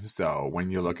there. So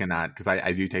when you're looking at, because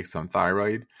I do take some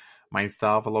thyroid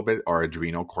myself a little bit, or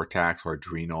adrenal cortex or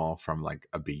adrenal from like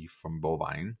a beef from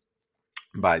bovine,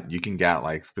 but you can get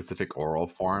like specific oral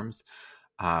forms.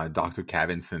 Dr.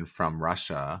 Kavinson from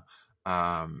Russia,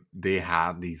 they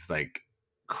had these like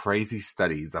crazy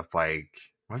studies of like,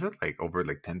 was it like over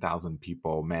like 10,000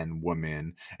 people, men,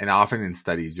 women, and often in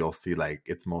studies you'll see like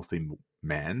it's mostly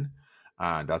men.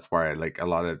 That's why like a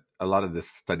lot of this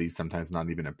studies sometimes not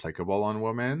even applicable on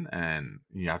women, and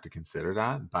you have to consider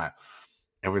that. But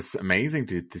it was amazing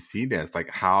to see this, like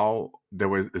how there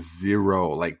was zero,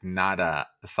 like nada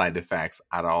side effects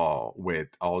at all with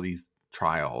all these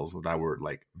trials that were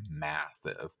like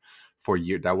massive for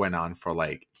years, that went on for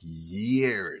like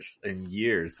years and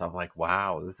years. So I'm like,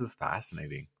 wow, this is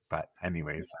fascinating. But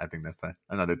anyways, I think that's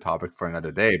another topic for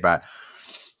another day. But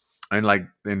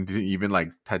and to even like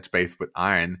touch base with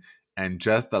iron, and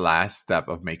just the last step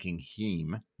of making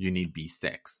heme, you need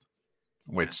B6,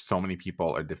 Yeah, which so many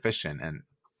people are deficient. And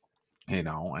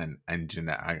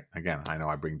again, I know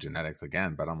I bring genetics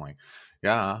again, but I'm like,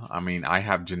 yeah, I mean, I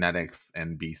have genetics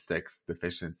and B6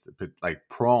 deficiency, like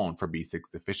prone for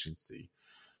B6 deficiency.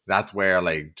 That's where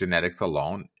like genetics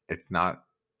alone, it's not.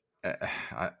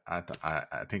 I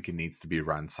think it needs to be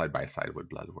run side by side with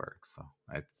blood work. So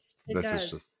it this is does.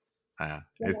 just Yeah,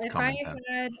 it's if I common sense.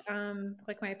 had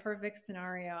like my perfect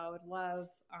scenario, I would love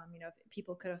if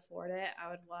people could afford it, I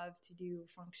would love to do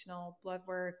functional blood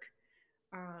work,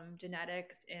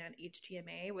 genetics, and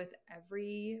HTMA with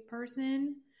every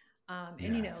person. And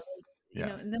Yes, and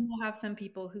yes. then we'll have some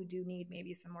people who do need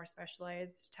maybe some more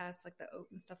specialized tests like the OAT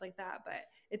and stuff like that, but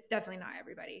it's definitely not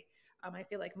everybody. I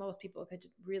feel like most people could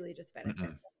really just benefit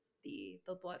Mm-mm. from the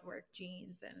blood work,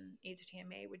 genes, and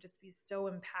HTMA would just be so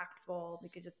impactful. We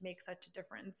could just make such a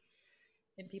difference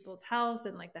in people's health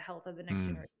and like the health of the next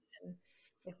Mm. generation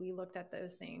if we looked at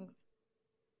those things.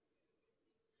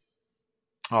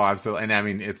 Oh, absolutely. And I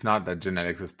mean, it's not that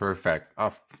genetics is perfect.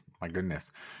 Oh, my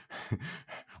goodness.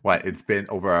 What? It's been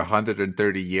over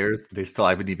 130 years. They still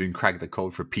haven't even cracked the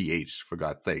code for pH, for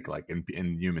God's sake, like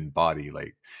in human body.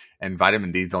 Like, and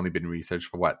vitamin D's only been researched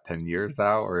for what, 10 years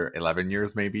now, or 11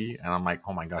 years maybe. And I'm like,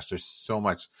 oh my gosh, there's so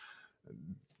much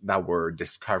that we're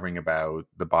discovering about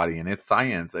the body, and it's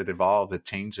science. It evolves, it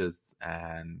changes,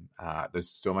 and there's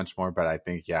so much more. But I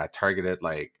think, yeah, targeted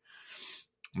like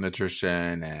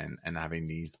nutrition and having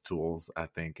these tools, I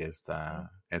think is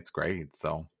it's great.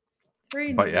 So It's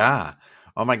very but needed. yeah,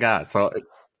 oh my God, so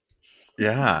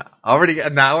yeah, already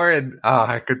an hour, and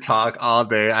I could talk all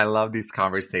day. I love this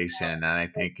conversation, and I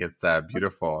think it's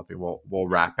beautiful. I think we'll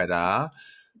wrap it up,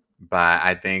 but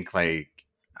I think like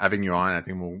having you on, I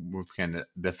think we can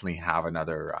definitely have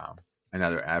another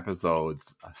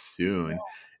episodes soon.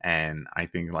 And I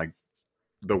think like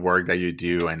the work that you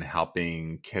do and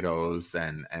helping kiddos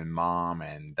and mom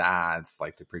and dads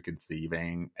like the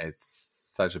preconceiving.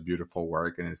 It's such a beautiful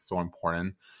work and it's so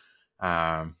important.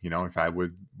 If I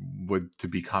would to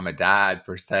become a dad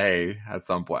per se at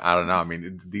some point, I don't know. I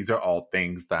mean, these are all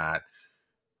things that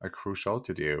are crucial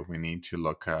to do. We need to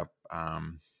look up,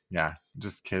 yeah,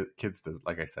 just kids.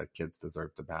 Like I said, kids deserve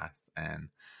the best, and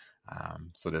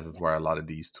so this is where a lot of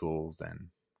these tools and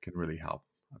can really help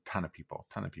a ton of people,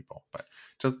 but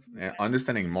just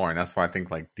understanding more. And that's why I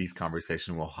think like these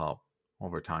conversations will help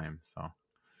over time. So,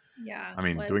 yeah, I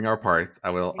mean, doing our parts, I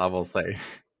will say.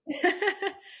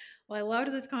 Well, I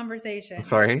loved this conversation.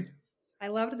 Sorry? I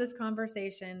loved this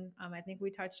conversation. I think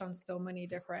we touched on so many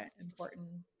different important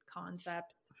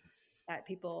concepts that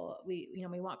we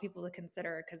want people to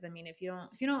consider. Because I mean, if you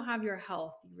don't have your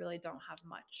health, you really don't have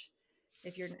much.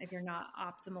 If you're not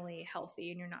optimally healthy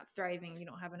and you're not thriving, you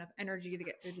don't have enough energy to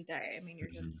get through the day. I mean,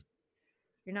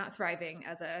 you're not thriving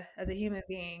as a human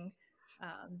being.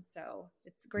 So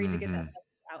it's great to get that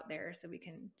out there so we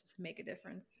can just make a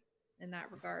difference in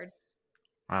that regard.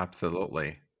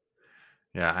 Absolutely.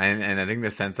 Yeah, and I think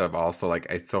the sense of also like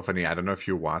it's so funny. I don't know if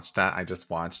you watched that. I just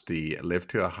watched the Live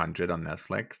to 100 on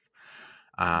Netflix.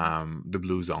 The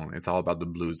Blue Zone. It's all about the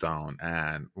Blue Zone,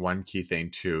 and one key thing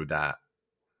too that,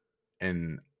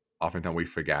 and oftentimes we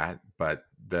forget, but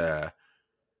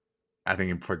I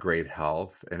think for great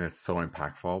health, and it's so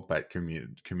impactful. But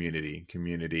community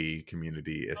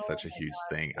is such a huge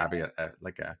thing. Yeah. Having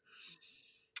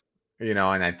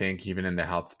and I think even in the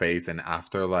health space and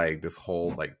after like this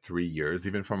whole like 3 years,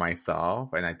 even for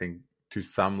myself, and I think to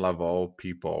some level,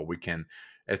 people, we can,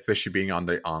 especially being on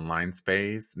the online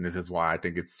space. And this is why I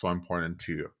think it's so important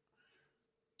to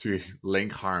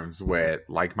link arms with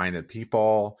like-minded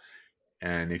people.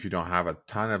 And if you don't have a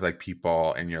ton of like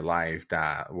people in your life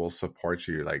that will support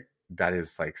you, like that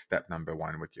is like step number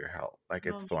one with your health. Like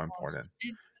it's so important.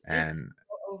 It's so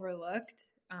overlooked.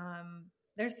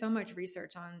 There's so much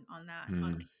research on that, on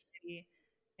community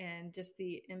and just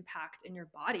the impact in your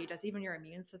body, just even your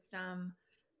immune system,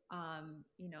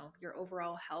 your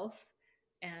overall health.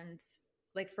 And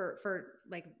like for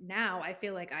like now, I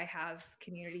feel like I have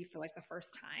community for like the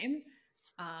first time.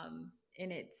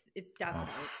 And it's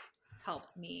definitely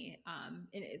helped me.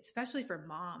 And especially for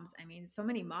moms. I mean, so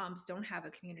many moms don't have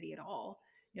a community at all.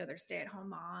 They're stay-at-home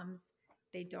moms.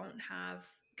 They don't have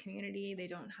community. They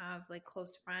don't have like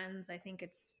close friends. I think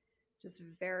it's just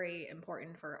very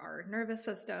important for our nervous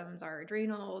systems, our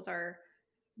adrenals, our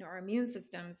immune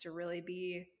systems to really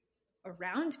be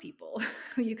around people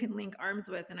who you can link arms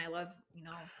with. And I love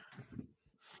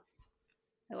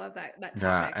that topic.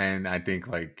 Yeah, and I think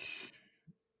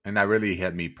and that really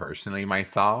hit me personally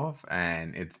myself,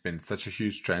 and it's been such a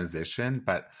huge transition.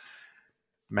 But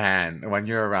man, when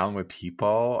you're around with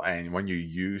people and when you're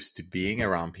used to being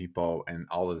around people and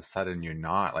all of a sudden you're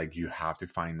not, like you have to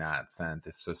find that sense.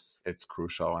 It's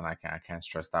crucial, and I can't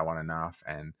stress that one enough.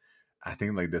 And I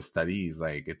think like the studies,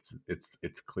 like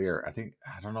it's clear.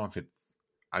 I don't know if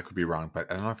I could be wrong,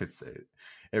 but I don't know if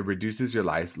it reduces your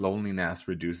loneliness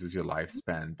reduces your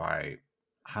lifespan by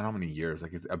I don't know how many years,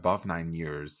 like it's above 9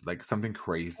 years, like something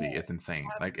crazy. It's insane.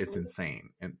 Absolutely. Like it's insane.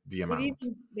 And the amount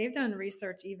they've done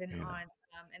research even on,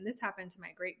 and this happened to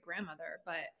my great grandmother,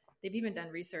 but they've even done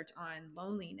research on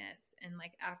loneliness and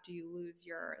like after you lose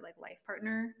your like life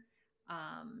partner,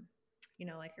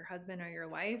 like your husband or your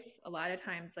wife, a lot of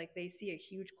times like they see a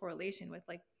huge correlation with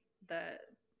like the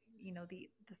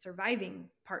surviving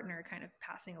partner kind of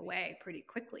passing away pretty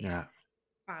quickly. Yeah.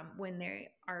 When they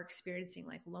are experiencing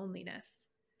like loneliness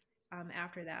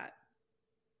after that.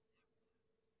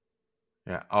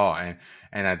 Yeah. Oh,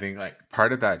 and I think like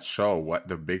part of that show, what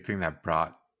the big thing that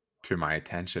brought to my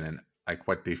attention and like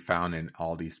what they found in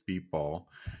all these people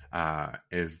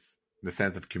is the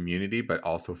sense of community, but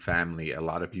also family. A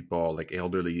lot of people like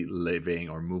elderly living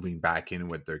or moving back in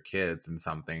with their kids and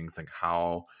some things, like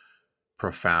how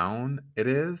profound it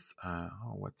is.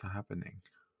 What's happening?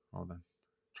 Hold on.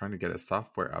 Trying to get a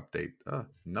software update. Oh,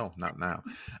 no, not now.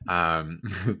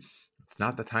 It's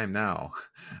not the time now.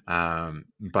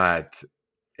 But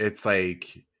it's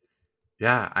like,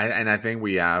 yeah, I think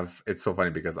we have, it's so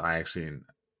funny because I actually,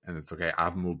 and it's okay,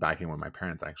 I've moved back in with my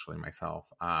parents actually myself.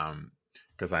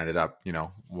 Because I ended up,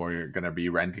 we're going to be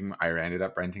I ended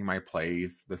up renting my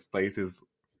place. This place is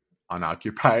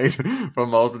unoccupied for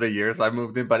most of the years I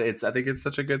moved in, but I think it's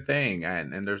such a good thing.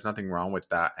 And there's nothing wrong with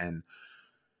that. And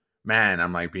man,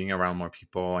 I'm like being around more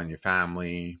people and your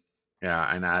family.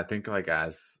 Yeah. And I think like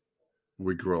as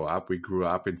we grew up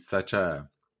in such a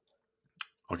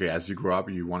okay, as you grow up,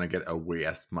 you want to get away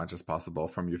as much as possible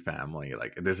from your family.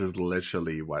 Like this is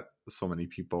literally what so many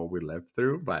people we live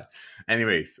through. But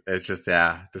anyways, it's just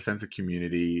the sense of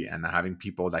community and having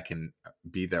people that can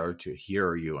be there to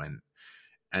hear you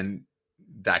and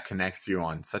that connects you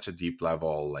on such a deep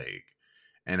level. Like,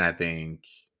 and I think,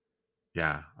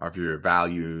 yeah, of your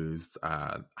values,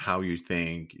 how you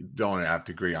think. You don't have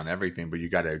to agree on everything, but you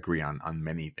got to agree on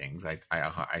many things.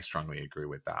 I strongly agree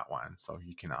with that one. So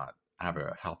you cannot have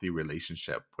a healthy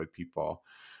relationship with people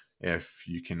if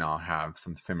you cannot have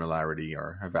some similarity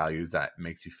or values that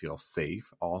makes you feel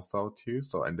safe also too.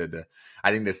 So and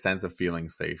I think the sense of feeling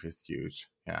safe is huge.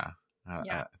 Yeah.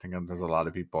 I think there's a lot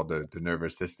of people, the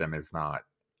nervous system is not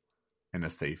in a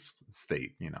safe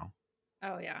state, you know.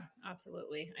 Oh yeah,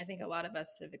 absolutely. I think a lot of us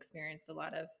have experienced a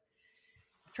lot of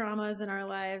traumas in our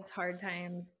lives, hard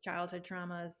times, childhood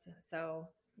traumas. So,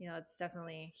 you know, it's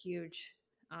definitely huge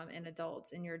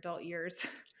in your adult years.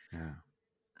 Yeah.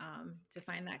 To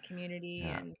find that community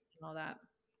and all that.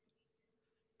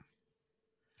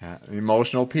 Yeah,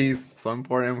 emotional piece, so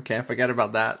important. We can't forget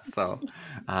about that. So,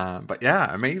 but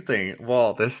yeah, amazing.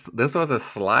 Well, this was a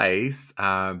slice.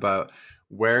 But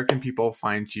where can people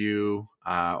find you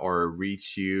or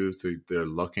reach you? So they're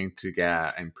looking to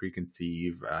get and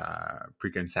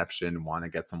preconception, want to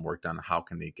get some work done. How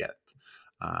can they get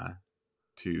to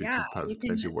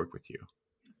potentially work with you?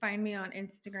 Find me on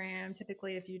Instagram.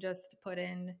 Typically, if you just put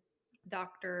in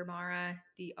Dr. Mara,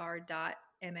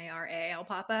 Dr.Mara, I'll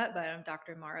pop up, but I'm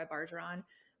Dr. Mara Bargeron.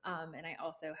 And I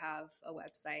also have a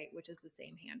website, which is the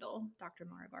same handle,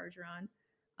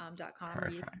 drmarabargeron.com,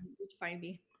 where you can find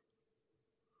me.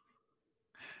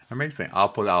 Amazing. I'll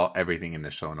put out everything in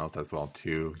the show notes as well,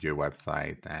 to your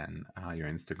website and your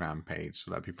Instagram page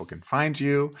so that people can find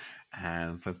you.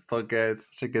 And so it's so good.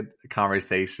 Such a good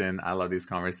conversation. I love this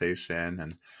conversation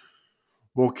and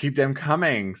we'll keep them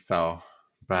coming. So,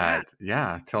 but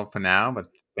yeah, till for now, but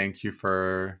thank you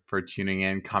for tuning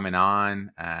in, coming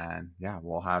on. And yeah,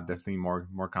 we'll have definitely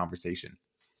more conversation.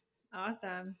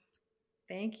 Awesome.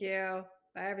 Thank you.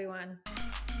 Bye, everyone.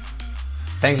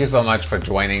 Thank you so much for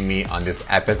joining me on this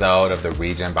episode of the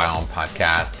Regen Biome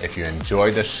podcast. If you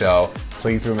enjoyed the show,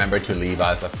 please remember to leave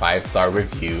us a 5-star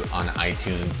review on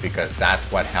iTunes because that's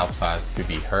what helps us to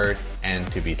be heard and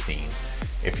to be seen.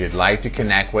 If you'd like to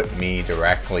connect with me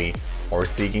directly or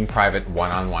seeking private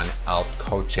one-on-one health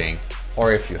coaching,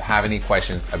 or if you have any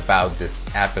questions about this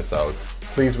episode,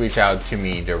 please reach out to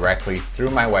me directly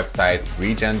through my website,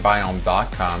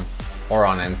 regenbiome.com, or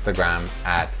on Instagram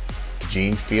at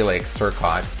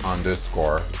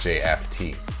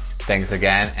JeanFelix_JFT. Thanks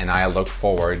again, and I look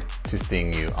forward to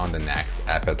seeing you on the next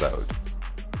episode.